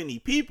so many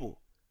people,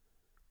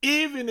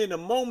 even in a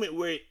moment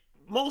where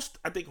most,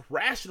 I think,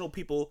 rational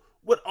people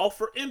would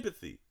offer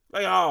empathy.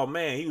 Like, oh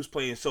man, he was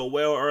playing so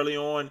well early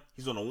on.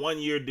 He's on a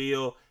 1-year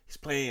deal. He's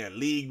playing at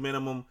league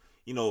minimum.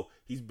 You know,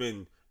 he's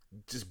been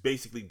just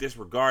basically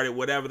disregarded,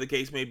 whatever the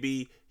case may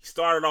be. He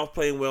started off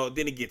playing well,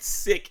 then he gets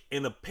sick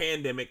in a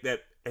pandemic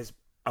that has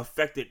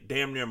affected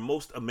damn near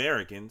most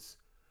Americans,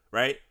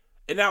 right?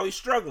 And now he's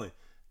struggling.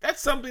 That's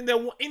something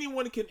that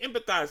anyone can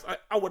empathize,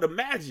 I would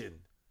imagine,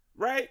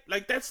 right?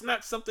 Like, that's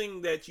not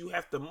something that you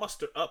have to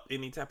muster up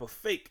any type of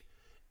fake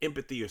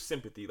empathy or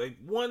sympathy. Like,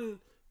 one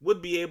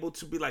would be able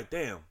to be like,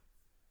 damn,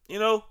 you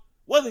know,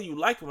 whether you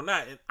like him or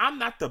not. And I'm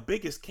not the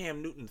biggest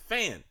Cam Newton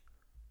fan,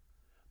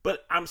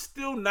 but I'm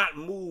still not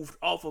moved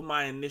off of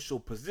my initial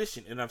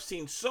position. And I've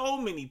seen so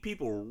many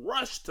people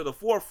rush to the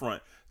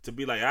forefront to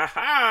be like,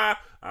 aha,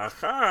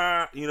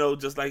 you know,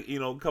 just like, you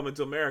know, Coming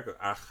to America,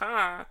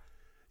 aha.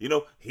 You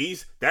know,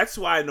 that's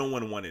why no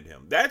one wanted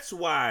him. That's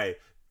why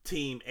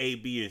team A,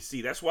 B, and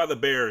C, that's why the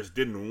Bears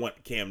didn't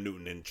want Cam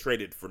Newton and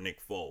traded for Nick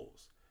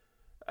Foles.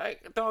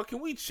 Like, dog, can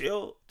we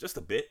chill just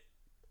a bit?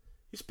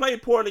 He's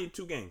played poorly in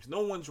 2 games.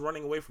 No one's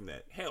running away from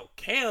that. Hell,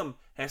 Cam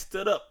has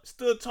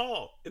stood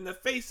tall in the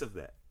face of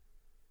that.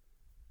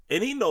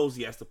 And he knows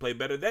he has to play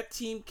better. That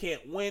team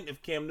can't win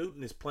if Cam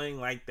Newton is playing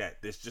like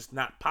that. That's just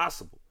not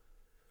possible.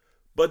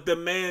 But the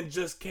man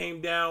just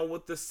came down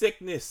with the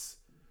sickness.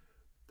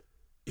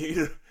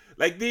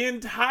 Like, the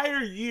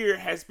entire year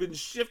has been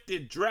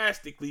shifted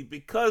drastically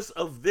because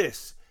of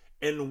this.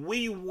 And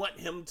we want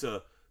him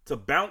to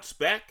bounce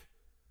back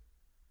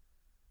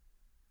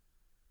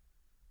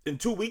in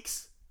 2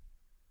 weeks.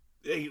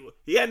 He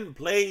hadn't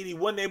played. He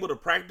wasn't able to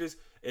practice.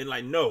 And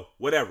like, no,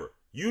 whatever.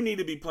 You need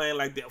to be playing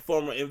like the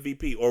former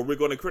MVP or we're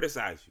going to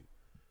criticize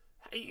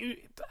you.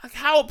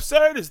 How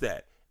absurd is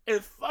that?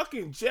 And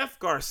fucking Jeff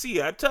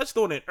Garcia, I touched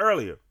on it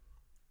earlier.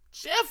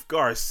 Jeff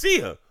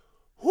Garcia,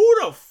 who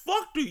the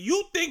fuck do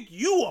you think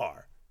you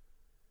are?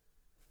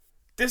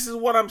 This is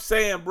what I'm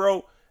saying,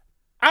 bro.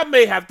 I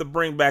may have to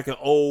bring back an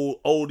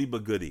oldie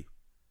but goodie.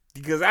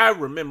 Because I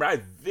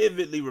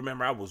vividly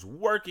remember I was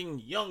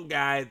working, young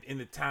guy in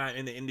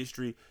the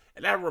industry,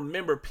 and I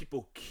remember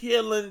people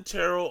killing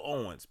Terrell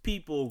Owens.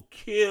 People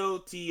kill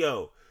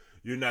T.O.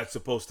 You're not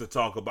supposed to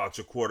talk about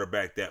your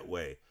quarterback that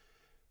way.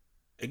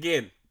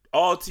 Again,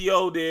 all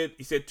T.O. did,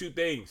 he said 2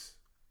 things.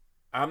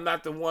 I'm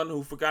not the one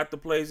who forgot the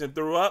plays and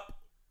threw up.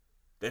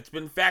 That's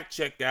been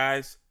fact-checked,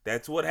 guys.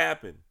 That's what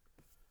happened.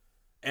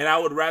 And I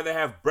would rather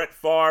have Brett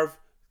Favre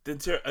than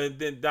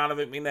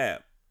Donovan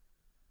McNabb.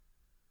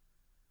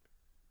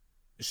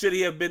 Should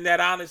he have been that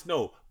honest?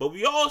 No. But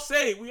we all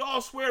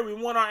swear we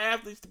want our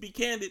athletes to be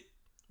candid.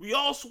 We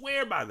all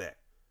swear by that.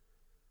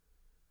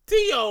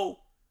 T.O.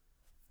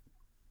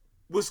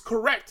 was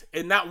correct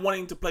in not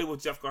wanting to play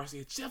with Jeff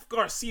Garcia. Jeff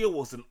Garcia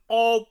was an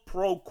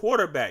all-pro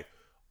quarterback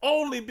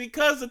only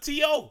because of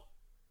T.O.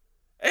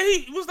 And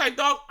he was like,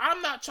 dog,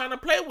 I'm not trying to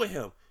play with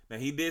him. Now,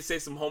 he did say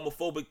some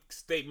homophobic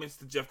statements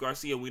to Jeff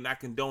Garcia. We're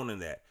not condoning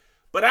that.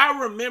 But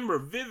I remember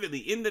vividly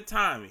in the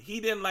time, he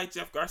didn't like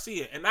Jeff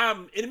Garcia. And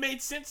it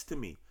made sense to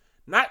me.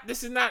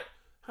 This is not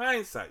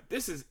hindsight.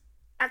 This is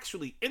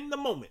actually in the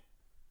moment.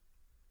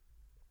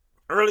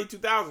 Early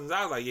 2000s,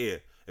 I was like, yeah,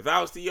 if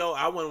I was T.O.,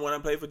 I wouldn't want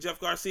to play for Jeff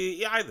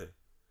Garcia either.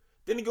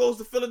 Then he goes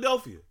to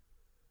Philadelphia.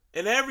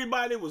 And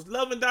everybody was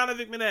loving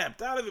Donovan McNabb.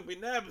 Donovan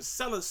McNabb was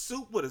selling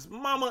soup with his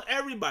mama.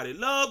 Everybody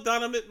loved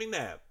Donovan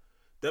McNabb.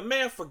 The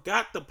man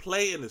forgot to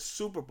play in the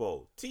Super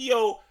Bowl.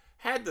 T.O.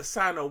 had to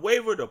sign a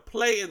waiver to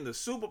play in the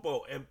Super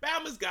Bowl. And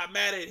Bama's got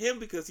mad at him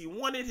because he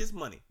wanted his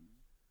money.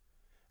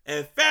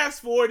 And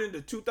fast forward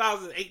into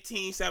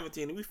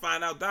 2018-17, and we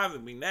find out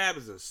Donovan McNabb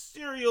is a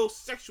serial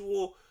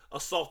sexual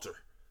assaulter.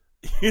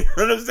 You know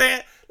what I'm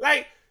saying?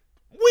 Like,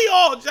 we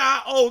all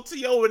owe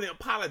T.O. an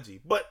apology.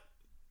 But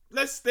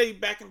let's stay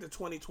back into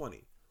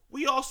 2020.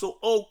 We also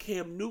owe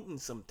Cam Newton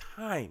some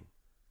time.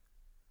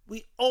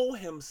 We owe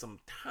him some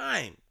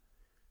time.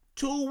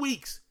 2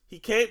 weeks. He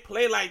can't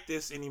play like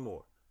this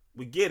anymore.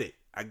 We get it.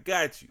 I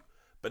got you.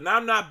 But now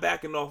I'm not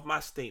backing off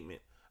my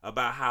statement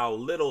about how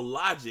little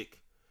logic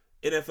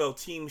NFL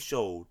teams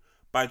showed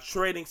by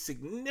trading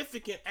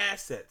significant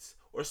assets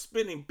or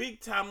spending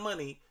big-time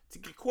money to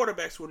get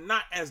quarterbacks who are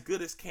not as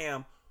good as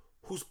Cam,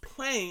 who's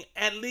playing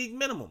at league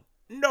minimum.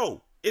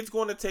 No, it's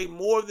going to take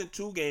more than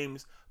 2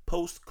 games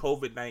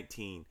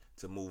post-COVID-19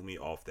 to move me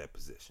off that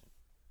position.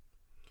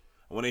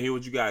 I want to hear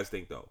what you guys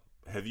think, though.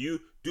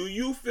 Do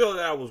you feel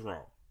that I was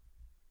wrong?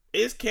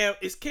 Is Cam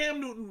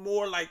Newton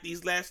more like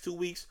these last 2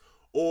 weeks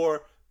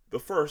or the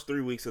first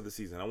 3 weeks of the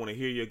season? I want to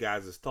hear your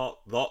guys'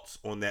 thoughts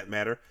on that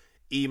matter.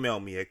 Email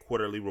me at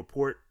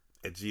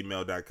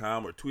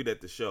quarterlyreport@gmail.com or tweet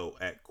at the show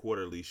at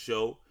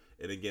quarterlyshow.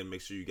 And again, make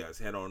sure you guys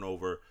head on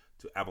over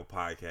to Apple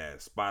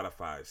Podcasts,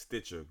 Spotify,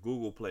 Stitcher,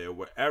 Google Play, or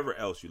wherever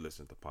else you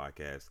listen to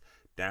podcasts.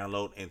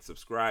 Download and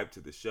subscribe to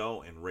the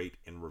show and rate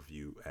and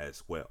review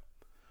as well.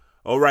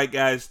 All right,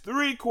 guys,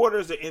 3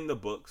 quarters are in the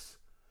books.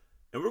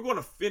 And we're going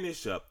to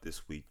finish up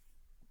this week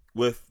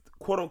with,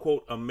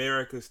 quote-unquote,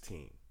 America's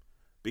team.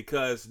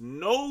 Because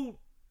no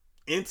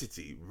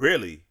entity,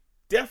 really,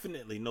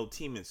 definitely no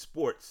team in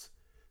sports,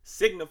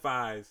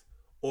 signifies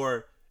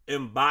or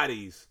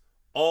embodies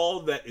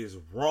all that is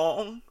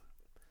wrong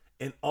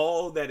and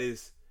all that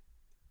is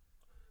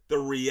the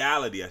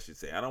reality, I should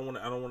say. I don't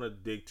want to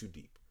dig too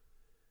deep.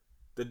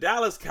 The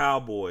Dallas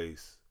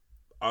Cowboys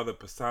are the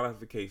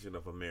personification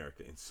of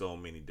America in so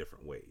many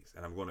different ways.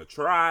 And I'm going to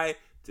try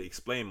to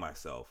explain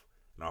myself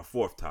in our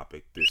 4th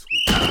topic this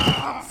week.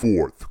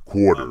 4th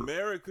quarter.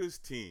 America's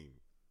team.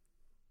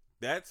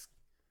 That's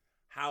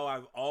how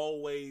I've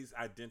always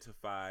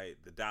identified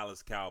the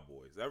Dallas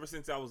Cowboys. Ever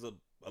since I was a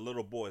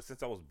little boy,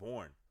 since I was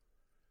born.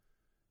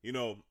 You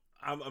know,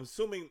 I'm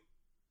assuming,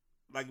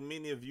 like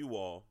many of you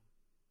all,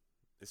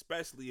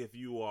 especially if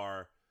you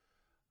are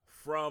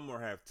from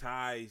or have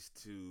ties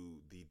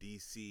to the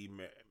D.C.,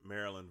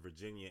 Maryland,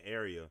 Virginia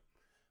area,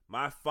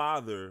 my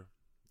father,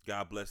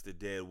 God bless the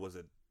dead, was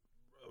a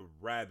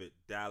rabid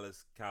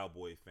Dallas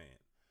Cowboy fan.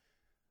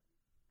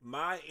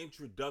 My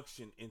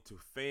introduction into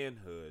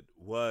fanhood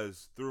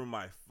was through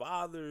my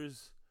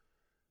father's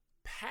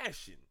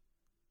passion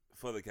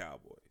for the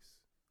Cowboys.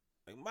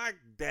 Like my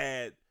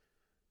dad,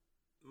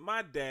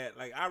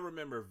 like I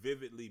remember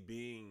vividly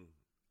being,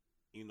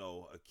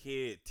 a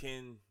kid,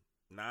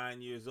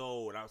 9 years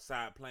old,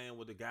 outside playing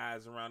with the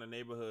guys around the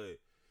neighborhood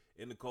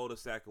in the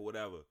cul-de-sac or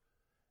whatever.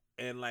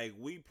 And like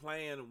we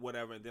playing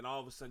whatever, and then all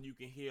of a sudden you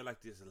can hear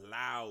like this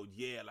loud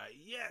yeah, like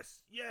yes,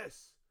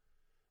 yes.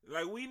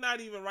 Like we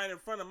not even right in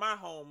front of my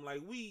home,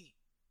 like we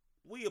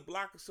a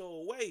block or so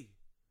away.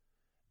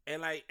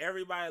 And like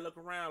everybody look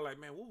around like,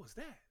 man, what was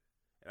that?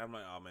 And I'm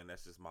like, oh man,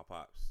 that's just my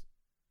pops.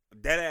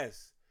 That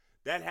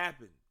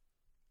happened.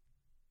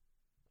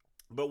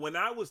 But when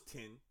I was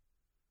 10,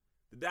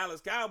 the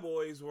Dallas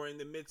Cowboys were in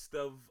the midst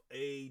of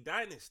a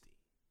dynasty.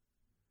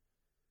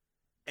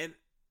 And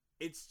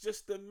it's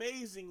just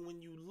amazing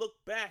when you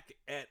look back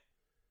at,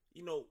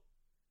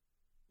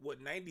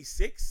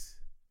 96?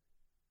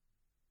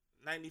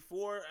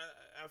 94?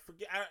 I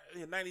forget.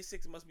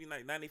 96 must be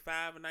like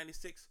 95 or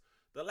 96.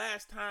 The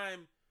last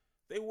time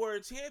they were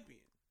a champion.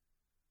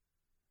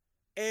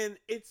 And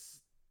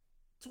it's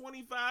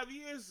 25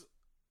 years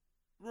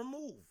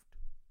removed.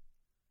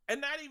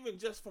 And not even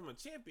just from a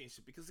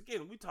championship, because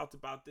again, we talked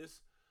about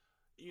this,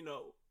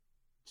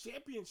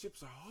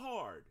 championships are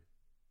hard.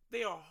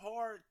 They are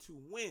hard to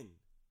win.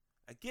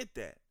 I get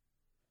that.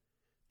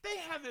 They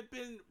haven't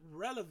been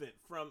relevant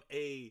from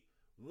a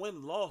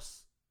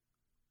win-loss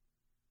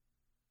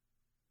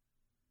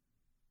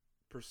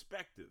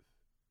perspective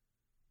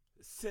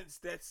since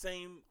that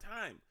same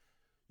time.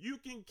 You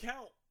can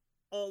count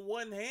on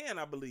one hand,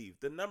 I believe,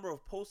 the number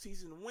of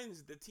postseason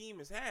wins the team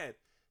has had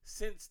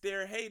since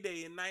their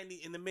heyday in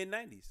the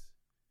mid-90s.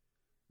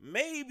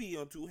 maybe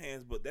on two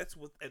hands, but that's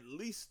with at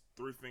least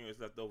 3 fingers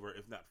left over,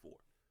 if not 4.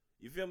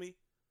 You feel me?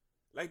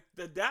 Like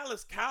the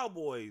Dallas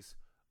Cowboys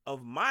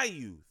of my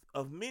youth,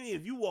 of many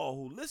of you all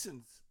who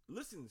listens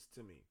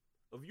to me,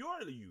 of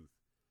your youth,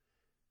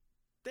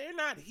 they're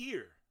not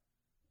here.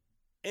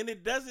 And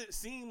it doesn't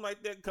seem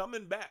like they're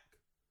coming back.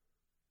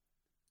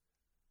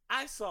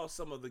 I saw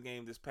some of the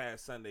game this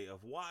past Sunday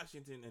of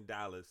Washington and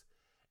Dallas,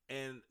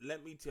 and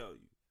let me tell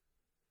you,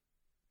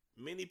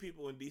 many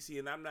people in DC,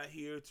 and I'm not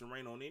here to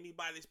rain on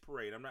anybody's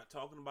parade. I'm not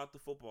talking about the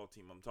football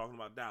team. I'm talking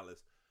about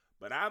Dallas.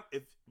 But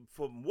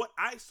from what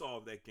I saw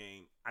of that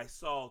game, I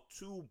saw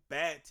 2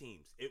 bad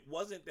teams. It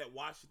wasn't that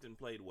Washington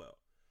played well.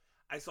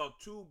 I saw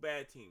 2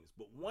 bad teams,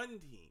 but one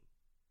team,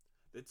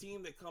 the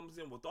team that comes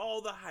in with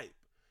all the hype,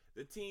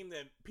 the team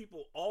that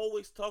people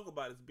always talk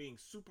about as being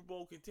Super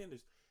Bowl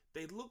contenders,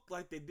 they looked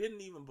like they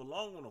didn't even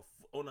belong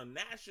on a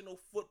National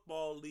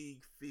Football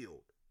League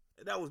field.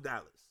 And that was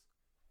Dallas.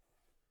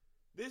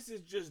 This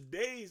is just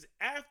days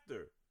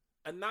after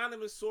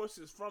anonymous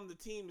sources from the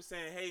team are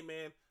saying, hey,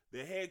 man,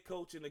 the head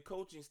coach and the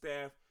coaching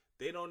staff,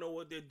 they don't know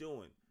what they're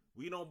doing.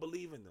 We don't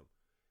believe in them.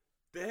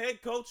 The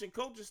head coach and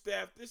coaching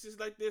staff, this is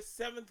like their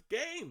 7th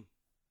game.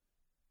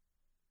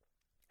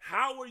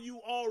 How are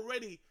you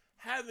already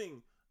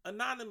having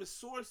anonymous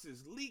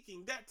sources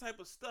leaking that type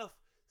of stuff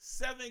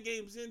 7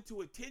 games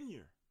into a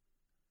tenure?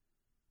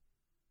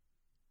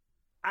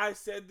 I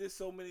said this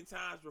so many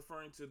times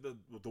referring to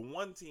the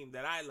one team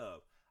that I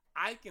love.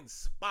 I can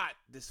spot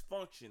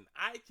dysfunction.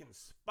 I can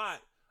spot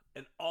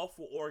an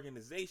awful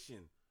organization,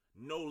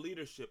 no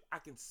leadership. I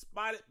can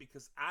spot it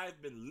because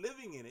I've been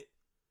living in it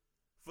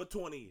for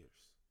 20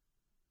 years.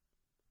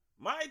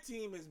 My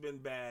team has been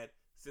bad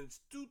since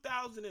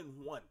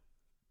 2001.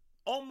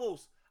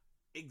 Almost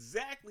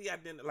exactly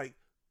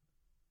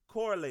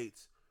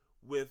correlates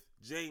with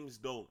James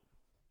Dolan.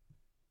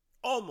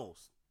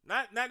 Almost.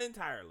 Not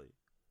entirely.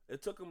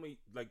 It took him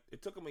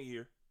a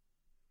year.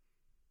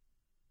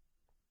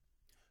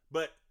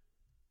 But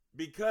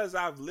because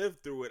I've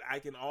lived through it, I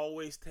can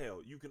always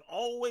tell. You can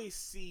always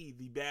see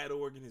the bad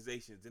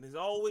organizations, and it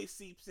always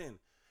seeps in.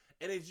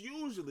 And it's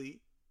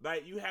usually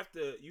like you have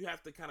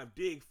to kind of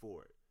dig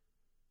for it.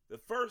 The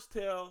first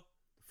tell,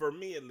 for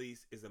me at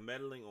least, is a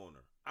meddling owner.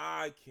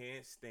 I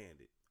can't stand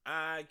it.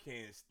 I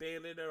can't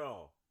stand it at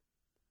all.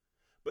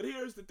 But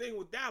here's the thing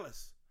with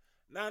Dallas.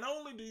 Not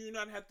only do you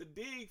not have to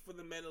dig for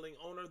the meddling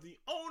owner, the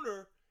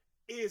owner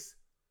is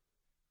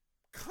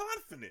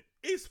confident,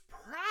 is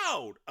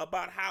proud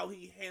about how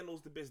he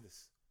handles the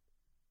business.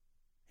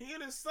 He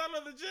and his son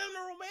are the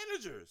general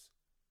managers.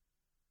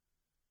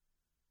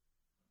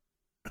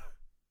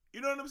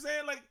 You know what I'm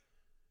saying? Like,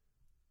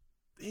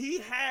 he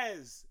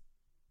has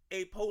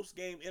a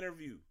post-game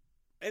interview,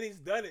 and he's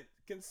done it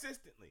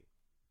consistently.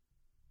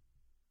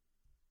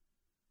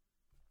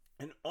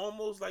 And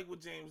almost like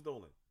with James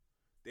Dolan,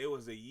 there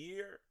was a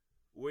year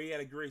where he had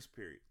a grace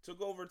period.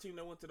 Took over a team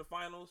that went to the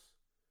finals.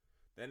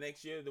 That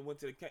next year, they went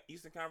to the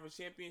Eastern Conference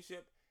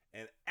Championship.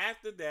 And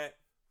after that,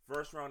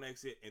 first round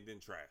exit and then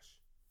trash.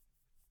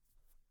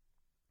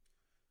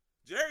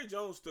 Jerry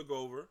Jones took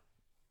over,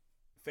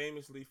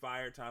 famously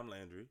fired Tom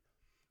Landry.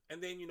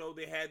 And then,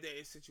 they had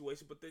that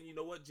situation. But then, you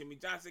know what? Jimmy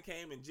Johnson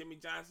came, and Jimmy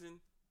Johnson,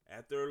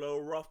 after a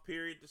little rough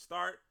period to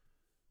start,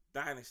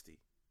 dynasty.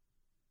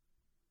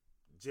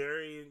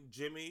 Jerry and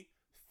Jimmy,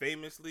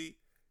 famously,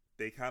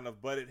 they kind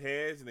of butted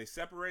heads and they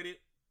separated.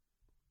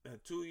 And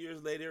 2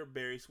 years later,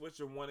 Barry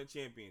Switzer won a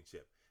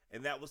championship.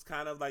 And that was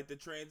kind of like the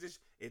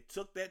transition. It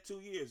took that 2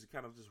 years to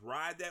kind of just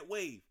ride that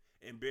wave.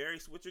 And Barry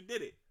Switzer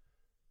did it.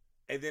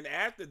 And then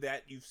after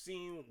that, you've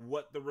seen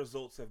what the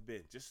results have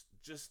been.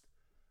 Just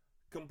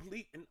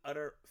complete and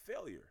utter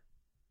failure.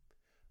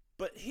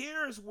 But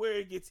here's where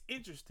it gets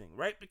interesting,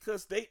 right?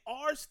 Because they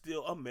are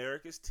still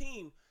America's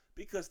team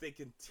because they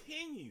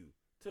continue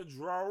to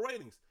draw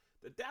ratings.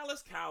 The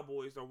Dallas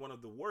Cowboys are one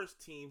of the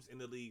worst teams in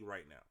the league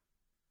right now.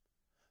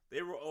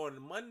 They were on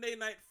Monday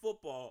Night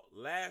Football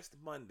last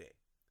Monday.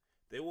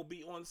 They will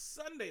be on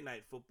Sunday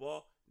Night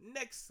Football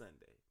next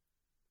Sunday.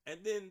 And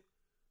then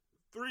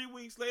 3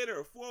 weeks later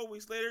or 4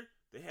 weeks later,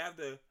 they have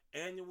the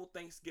annual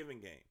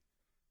Thanksgiving game.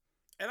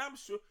 And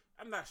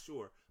I'm not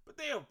sure, but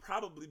they'll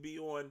probably be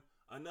on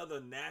another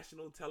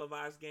national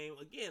televised game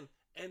again.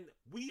 And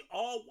we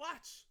all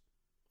watch.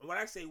 And when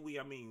I say we,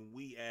 I mean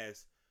we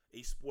as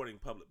a sporting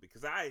public,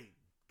 because I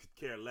could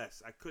care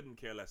less. I couldn't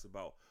care less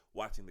about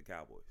watching the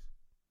Cowboys.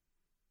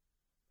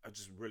 I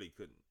just really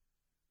couldn't.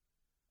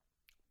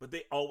 But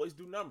they always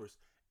do numbers.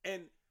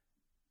 And,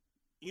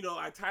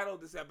 I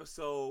titled this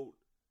episode,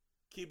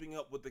 Keeping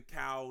Up with the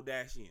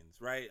Cow-dashians,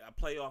 right? I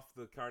play off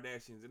the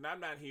Kardashians. And I'm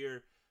not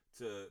here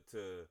to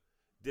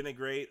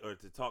denigrate or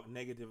to talk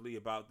negatively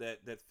about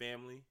that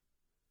family.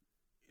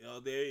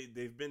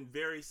 They've been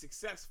very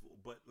successful.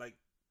 But,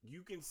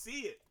 you can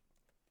see it.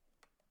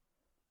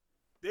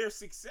 Their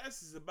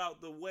success is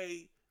about the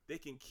way they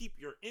can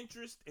keep your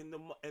interest and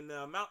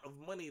the amount of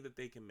money that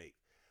they can make.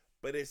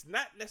 But it's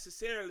not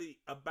necessarily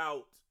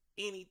about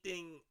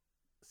anything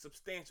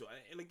substantial.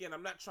 And again,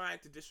 I'm not trying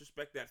to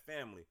disrespect that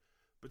family.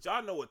 But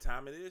y'all know what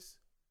time it is.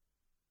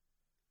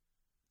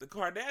 The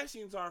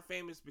Kardashians aren't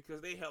famous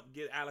because they helped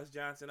get Alice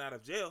Johnson out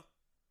of jail.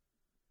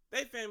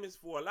 They famous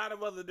for a lot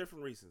of other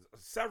different reasons.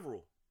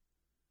 Several.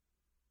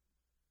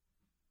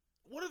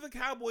 What are the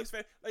Cowboys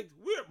fans? Like,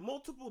 we're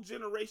multiple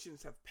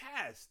generations have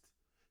passed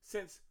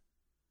since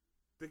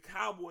the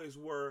Cowboys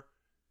were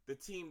the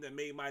team that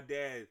made my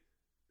dad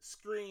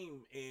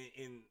scream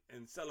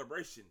in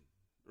celebration,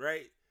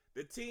 right?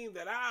 The team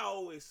that I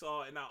always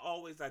saw and I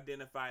always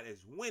identified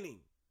as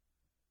winning.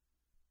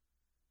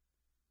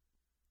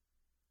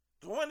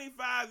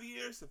 25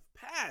 years have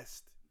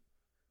passed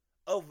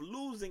of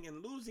losing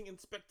and losing in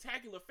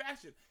spectacular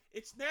fashion.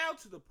 It's now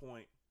to the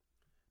point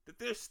that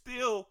they're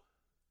still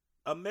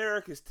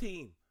America's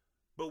team,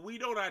 but we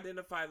don't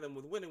identify them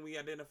with winning. We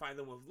identify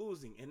them with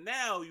losing. And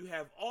now you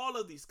have all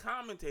of these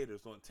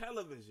commentators on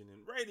television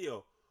and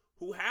radio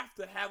who have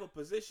to have a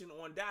position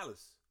on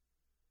Dallas.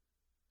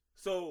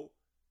 So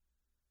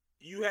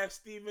you have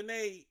Stephen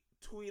A.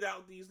 tweet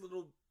out these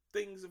little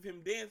things of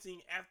him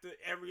dancing after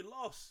every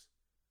loss.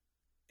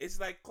 It's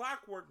like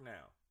clockwork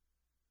now.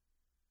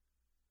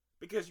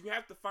 Because you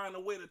have to find a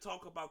way to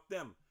talk about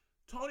them.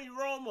 Tony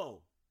Romo,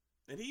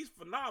 and he's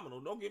phenomenal,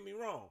 don't get me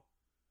wrong.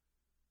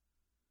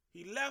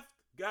 He left,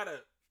 got a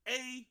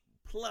A+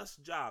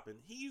 job, and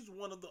he's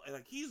one of the,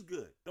 like, he's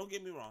good. Don't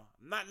get me wrong.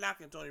 I'm not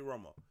knocking Tony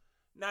Romo.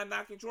 Not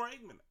knocking Troy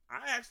Aikman. I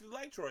actually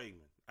like Troy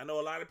Aikman. I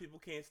know a lot of people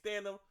can't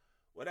stand him,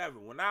 whatever.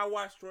 When I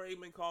watch Troy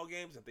Aikman call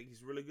games, I think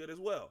he's really good as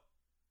well.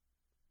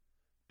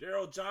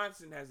 Darrell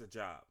Johnson has a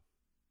job.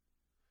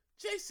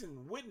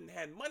 Jason Witten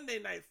had Monday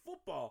Night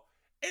Football,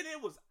 and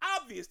it was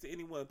obvious to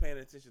anyone paying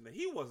attention that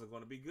he wasn't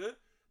going to be good.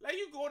 Like,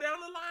 you go down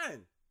the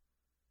line.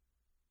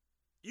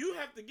 You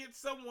have to get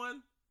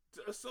someone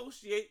to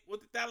associate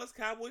with the Dallas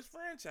Cowboys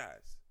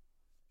franchise.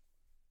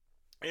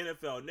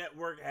 NFL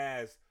Network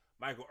has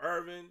Michael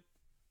Irvin.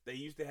 They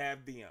used to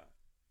have Dion.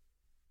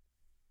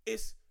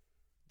 It's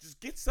just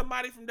get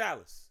somebody from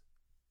Dallas.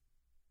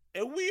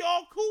 And we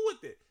all cool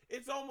with it.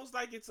 It's almost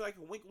like it's like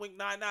a wink, wink,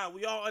 nod, nod.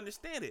 We all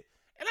understand it.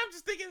 And I'm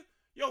just thinking,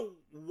 yo,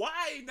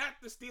 why not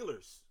the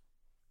Steelers?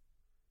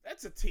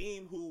 That's a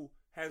team who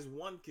has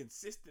won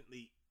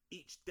consistently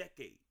each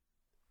decade.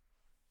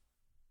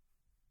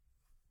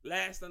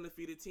 Last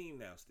undefeated team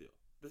now still.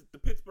 The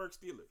Pittsburgh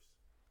Steelers.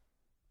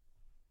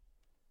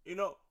 You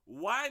know,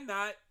 why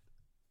not?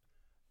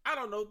 I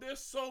don't know. There's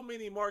so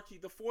many marquee,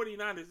 the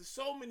 49ers, there's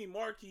so many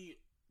marquee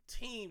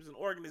teams and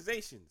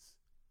organizations.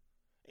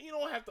 And you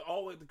don't have to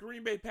always, the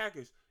Green Bay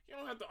Packers, you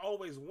don't have to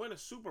always win a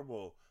Super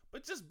Bowl,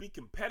 but just be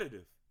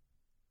competitive.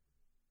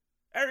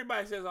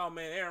 Everybody says, oh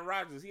man, Aaron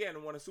Rodgers, he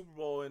hadn't won a Super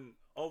Bowl in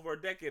over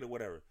a decade or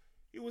whatever.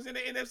 He was in the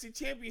NFC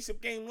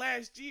Championship game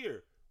last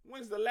year.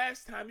 When's the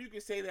last time you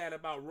can say that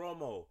about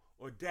Romo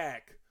or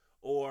Dak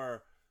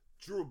or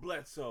Drew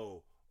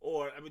Bledsoe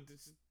or,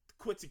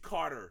 Quincy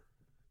Carter,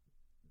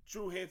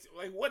 Drew Henson,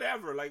 like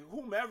whatever, like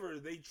whomever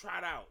they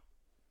tried out.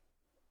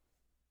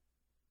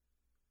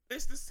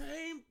 It's the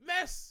same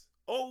mess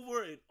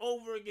over and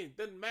over again.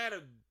 Doesn't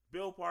matter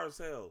Bill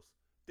Parcells.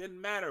 Doesn't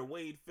matter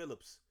Wade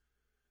Phillips.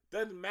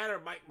 Doesn't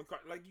matter Mike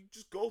McCarthy. Like, you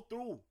just go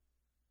through.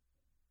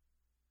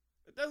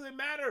 It doesn't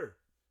matter.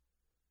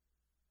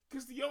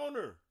 Because the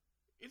owner,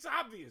 it's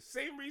obvious.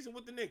 Same reason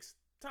with the Knicks.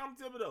 Tom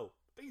Thibodeau.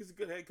 I think he's a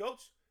good head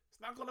coach.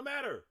 It's not going to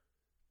matter.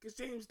 Because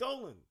James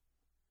Dolan.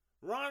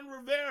 Ron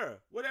Rivera.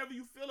 Whatever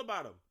you feel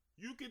about him.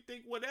 You can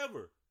think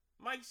whatever.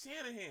 Mike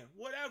Shanahan.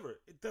 Whatever.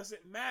 It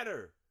doesn't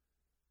matter.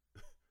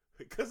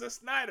 Because of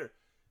Snyder.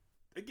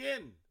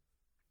 Again,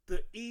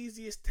 the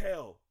easiest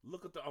tell.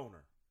 Look at the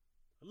owner.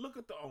 Look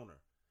at the owner.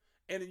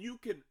 And you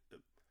can,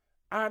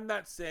 I'm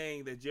not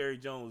saying that Jerry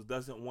Jones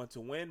doesn't want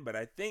to win, but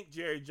I think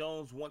Jerry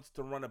Jones wants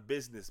to run a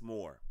business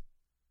more.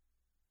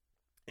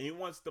 And he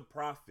wants to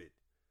profit.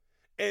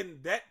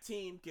 And that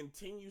team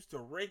continues to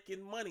rake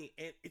in money.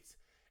 And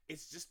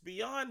it's just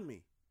beyond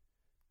me.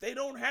 They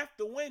don't have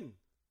to win.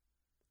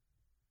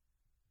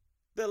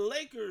 The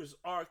Lakers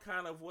are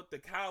kind of what the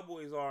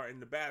Cowboys are in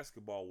the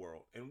basketball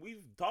world. And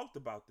we've talked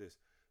about this.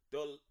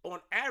 On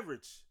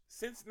average,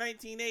 since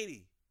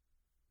 1980,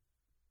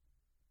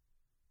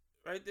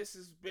 right, this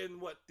has been,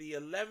 the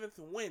 11th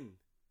win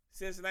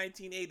since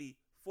 1980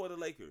 for the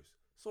Lakers.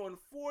 So in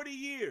 40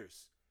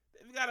 years,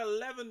 they've got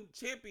 11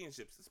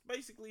 championships. It's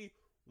basically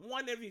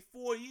one every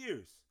 4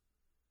 years.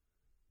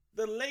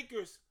 The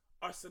Lakers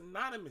are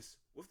synonymous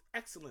with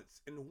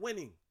excellence and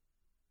winning.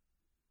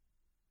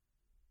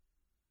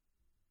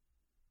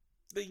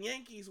 The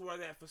Yankees were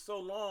that for so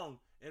long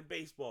in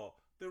baseball.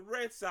 The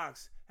Red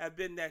Sox have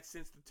been that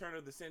since the turn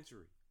of the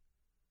century.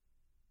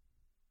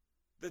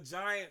 The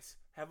Giants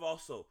have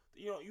also,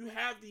 you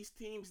have these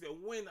teams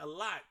that win a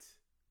lot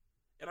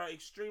and are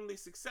extremely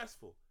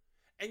successful.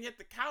 And yet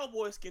the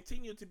Cowboys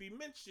continue to be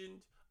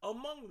mentioned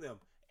among them.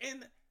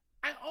 And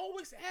I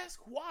always ask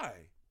why.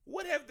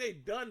 What have they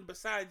done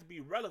besides be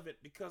relevant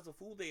because of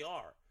who they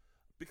are?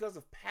 Because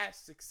of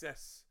past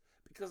success?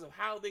 Because of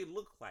how they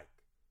look like?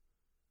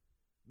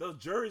 Those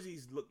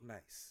jerseys look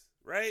nice,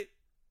 right?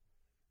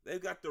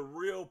 They've got the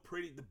real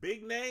pretty, the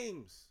big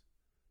names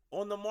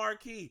on the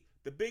marquee.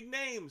 The big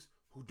names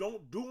who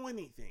don't do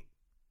anything.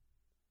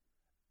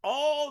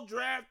 All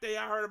draft day,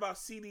 I heard about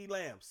CD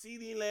Lamb.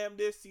 CD Lamb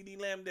this, CD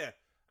Lamb that.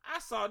 I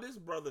saw this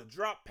brother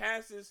drop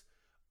passes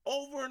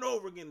over and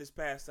over again this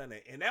past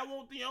Sunday. And that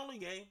won't the only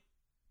game.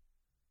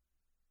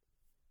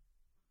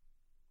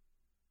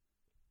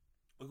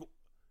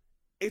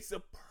 It's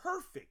a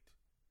perfect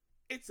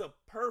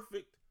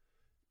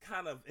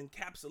kind of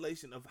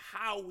encapsulation of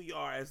how we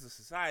are as a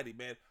society,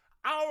 man.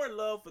 Our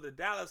love for the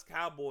Dallas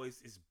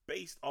Cowboys is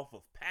based off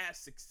of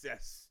past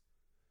success.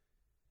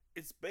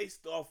 It's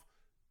based off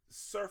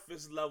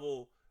surface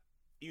level,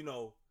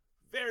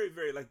 very,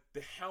 very, like,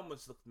 the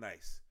helmets look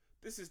nice.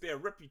 This is their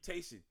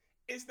reputation.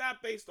 It's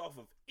not based off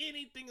of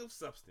anything of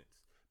substance,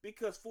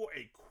 because for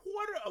a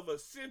quarter of a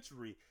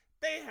century,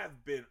 they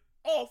have been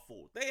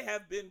awful. They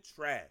have been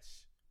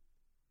trash.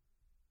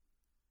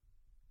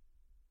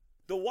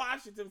 The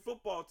Washington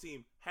football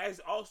team has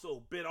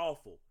also been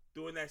awful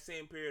during that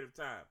same period of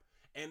time.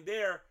 And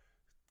their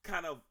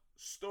kind of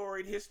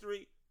storied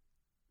history,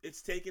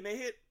 it's taken a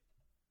hit.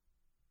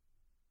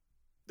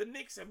 The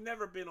Knicks have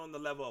never been on the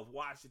level of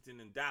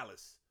Washington and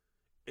Dallas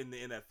in the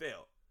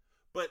NFL.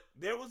 But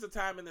there was a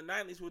time in the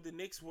 90s where the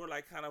Knicks were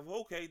like kind of,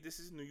 okay, this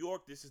is New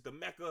York, this is the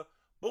Mecca,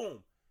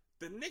 boom.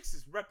 The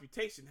Knicks'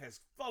 reputation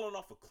has fallen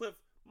off a cliff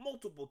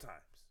multiple times.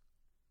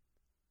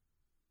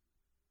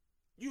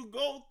 You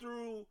go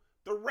through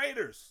the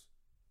Raiders.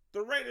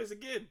 The Raiders,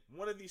 again,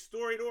 one of these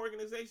storied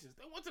organizations.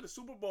 They went to the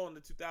Super Bowl in the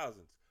 2000s,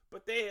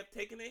 but they have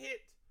taken a hit.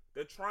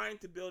 They're trying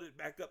to build it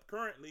back up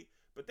currently,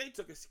 but they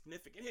took a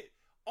significant hit.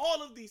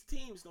 All of these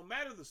teams, no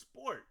matter the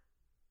sport,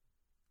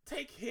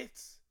 take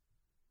hits.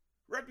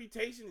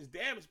 Reputation is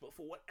damaged, but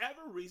for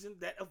whatever reason,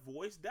 that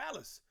avoids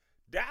Dallas.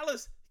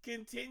 Dallas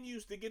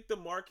continues to get the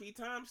marquee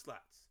time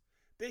slots.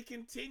 They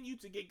continue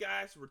to get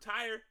guys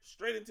retire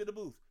straight into the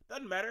booth.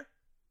 Doesn't matter.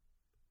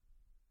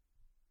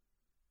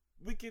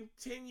 We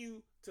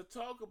continue to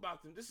talk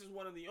about them. This is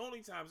one of the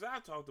only times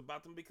I've talked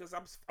about them because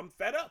I'm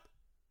fed up.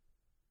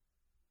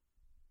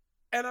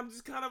 And I'm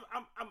just kind of,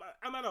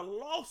 I'm at a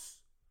loss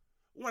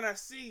when I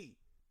see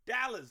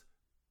Dallas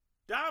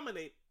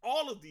dominate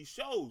all of these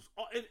shows.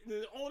 And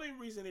the only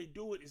reason they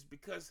do it is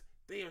because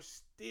they are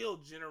still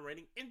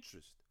generating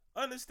interest.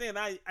 Understand,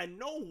 I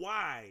know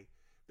why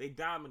they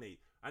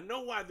dominate. I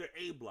know why they're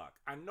A-block.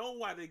 I know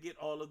why they get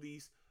all of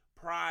these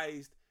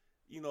prized,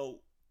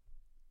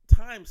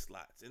 time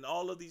slots in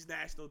all of these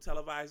national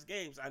televised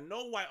games. I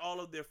know why all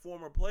of their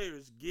former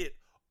players get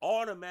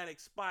automatic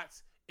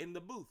spots in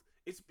the booth.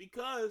 It's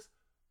because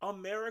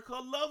America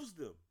loves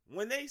them.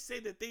 When they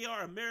say that they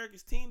are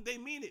America's team, they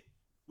mean it.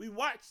 We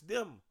watch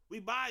them. We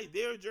buy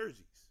their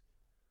jerseys.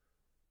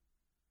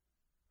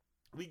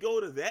 We go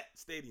to that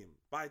stadium,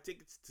 buy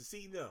tickets to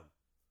see them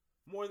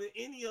more than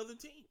any other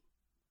team.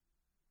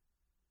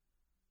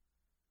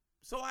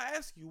 So I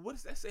ask you, what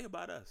does that say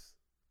about us?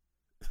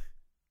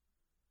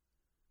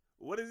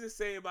 What does it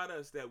say about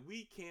us that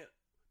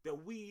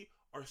we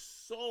are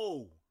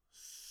so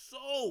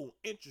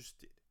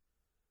interested?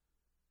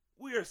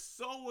 We are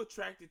so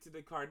attracted to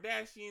the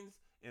Kardashians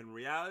in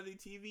reality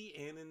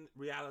TV and in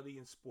reality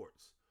in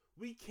sports.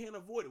 We can't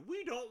avoid it.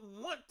 We don't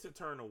want to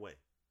turn away.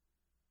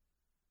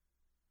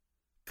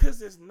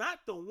 Because it's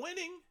not the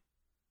winning.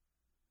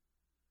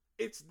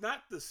 It's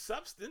not the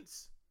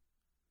substance.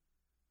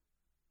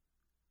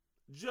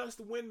 Just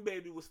Win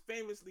Baby was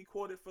famously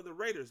quoted for the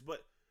Raiders,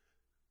 but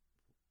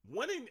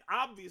winning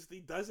obviously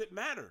doesn't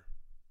matter.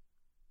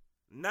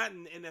 Not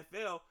in the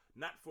NFL,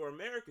 not for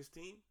America's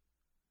team.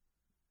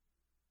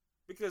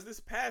 Because this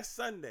past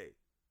Sunday,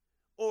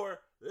 or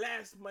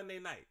last Monday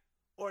night,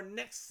 or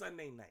next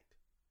Sunday night,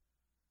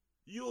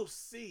 you'll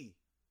see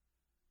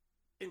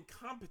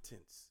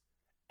incompetence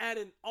at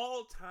an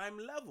all-time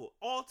level,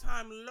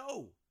 all-time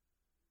low.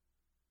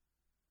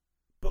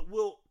 But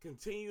we'll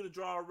continue to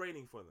draw a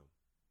rating for them.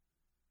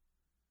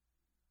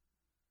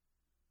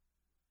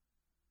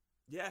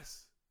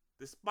 Yes,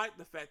 despite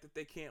the fact that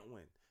they can't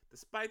win,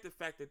 despite the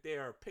fact that they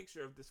are a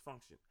picture of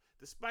dysfunction,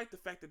 despite the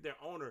fact that their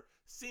owner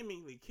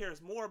seemingly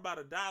cares more about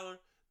a dollar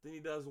than he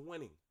does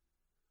winning.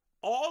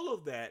 All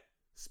of that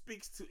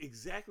speaks to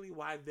exactly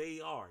why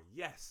they are.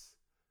 Yes,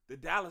 the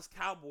Dallas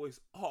Cowboys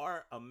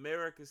are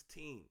America's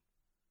team.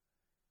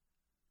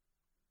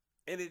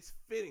 And it's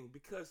fitting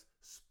because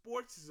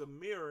sports is a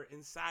mirror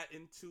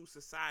into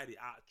society.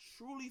 I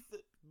truly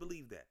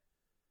believe that.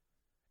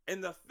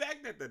 And the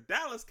fact that the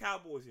Dallas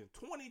Cowboys in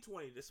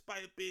 2020,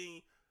 despite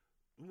being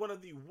one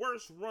of the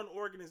worst run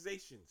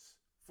organizations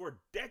for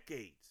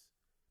decades,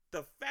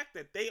 the fact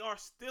that they are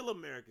still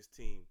America's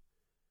team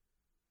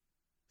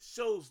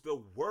shows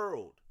the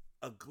world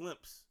a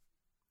glimpse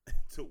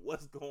into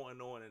what's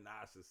going on in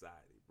our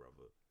society,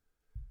 brother.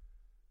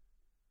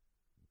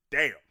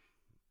 Damn.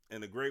 In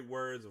the great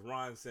words of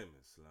Ron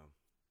Simmons.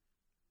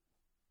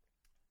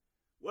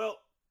 Well,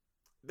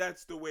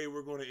 that's the way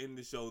we're going to end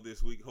the show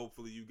this week.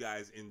 Hopefully you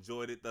guys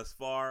enjoyed it thus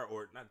far,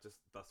 or not just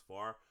thus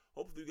far.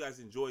 Hopefully you guys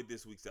enjoyed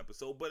this week's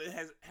episode, but it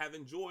have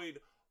enjoyed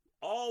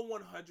all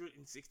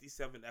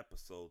 167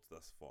 episodes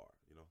thus far.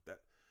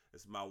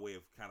 That's my way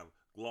of kind of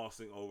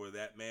glossing over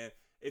that, man.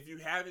 If you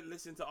haven't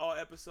listened to all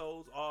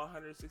episodes, all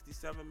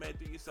 167, man,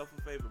 do yourself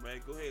a favor,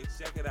 man. Go ahead and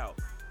check it out.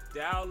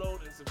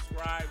 Download and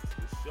subscribe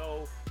to the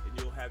show, and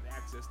you'll have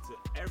access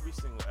to every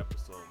single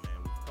episode, man.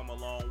 We've come a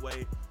long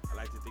way. I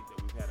like to think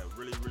that we've had a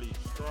really, really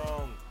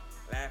strong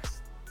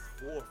last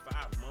 4 or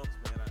 5 months,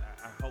 man.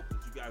 I hope that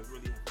you guys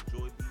really have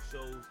enjoyed these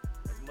shows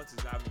as much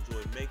as I've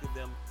enjoyed making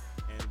them,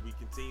 and we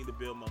continue to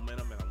build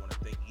momentum, and I want to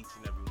thank each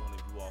and every one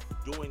of you all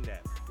for doing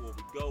that. Before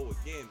we go,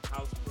 again,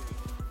 housekeeping,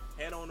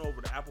 head on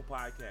over to Apple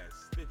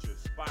Podcasts, Stitcher,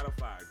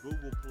 Spotify,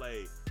 Google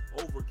Play,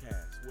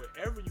 Overcast,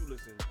 wherever you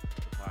listen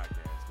to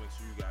podcasts. Make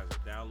sure you guys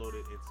are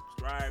downloaded and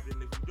subscribed,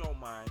 and if you don't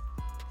mind,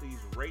 please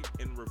rate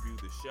and review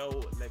the show.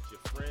 Let your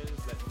friends,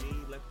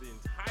 let the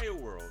entire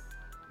world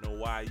know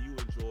why you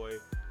enjoy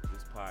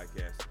this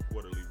podcast, the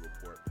Quarterly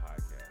Report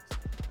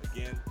Podcast.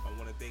 Again, I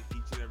want to thank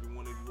each and every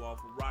one of you all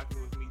for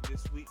rocking with me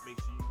this week. Make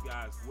sure you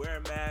guys wear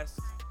masks,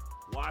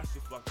 wash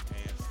your fucking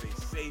hands, stay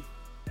safe,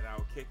 and I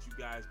will catch you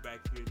guys back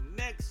here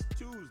next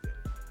Tuesday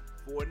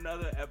for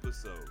another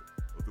episode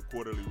of the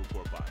Quarterly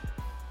Report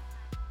Podcast.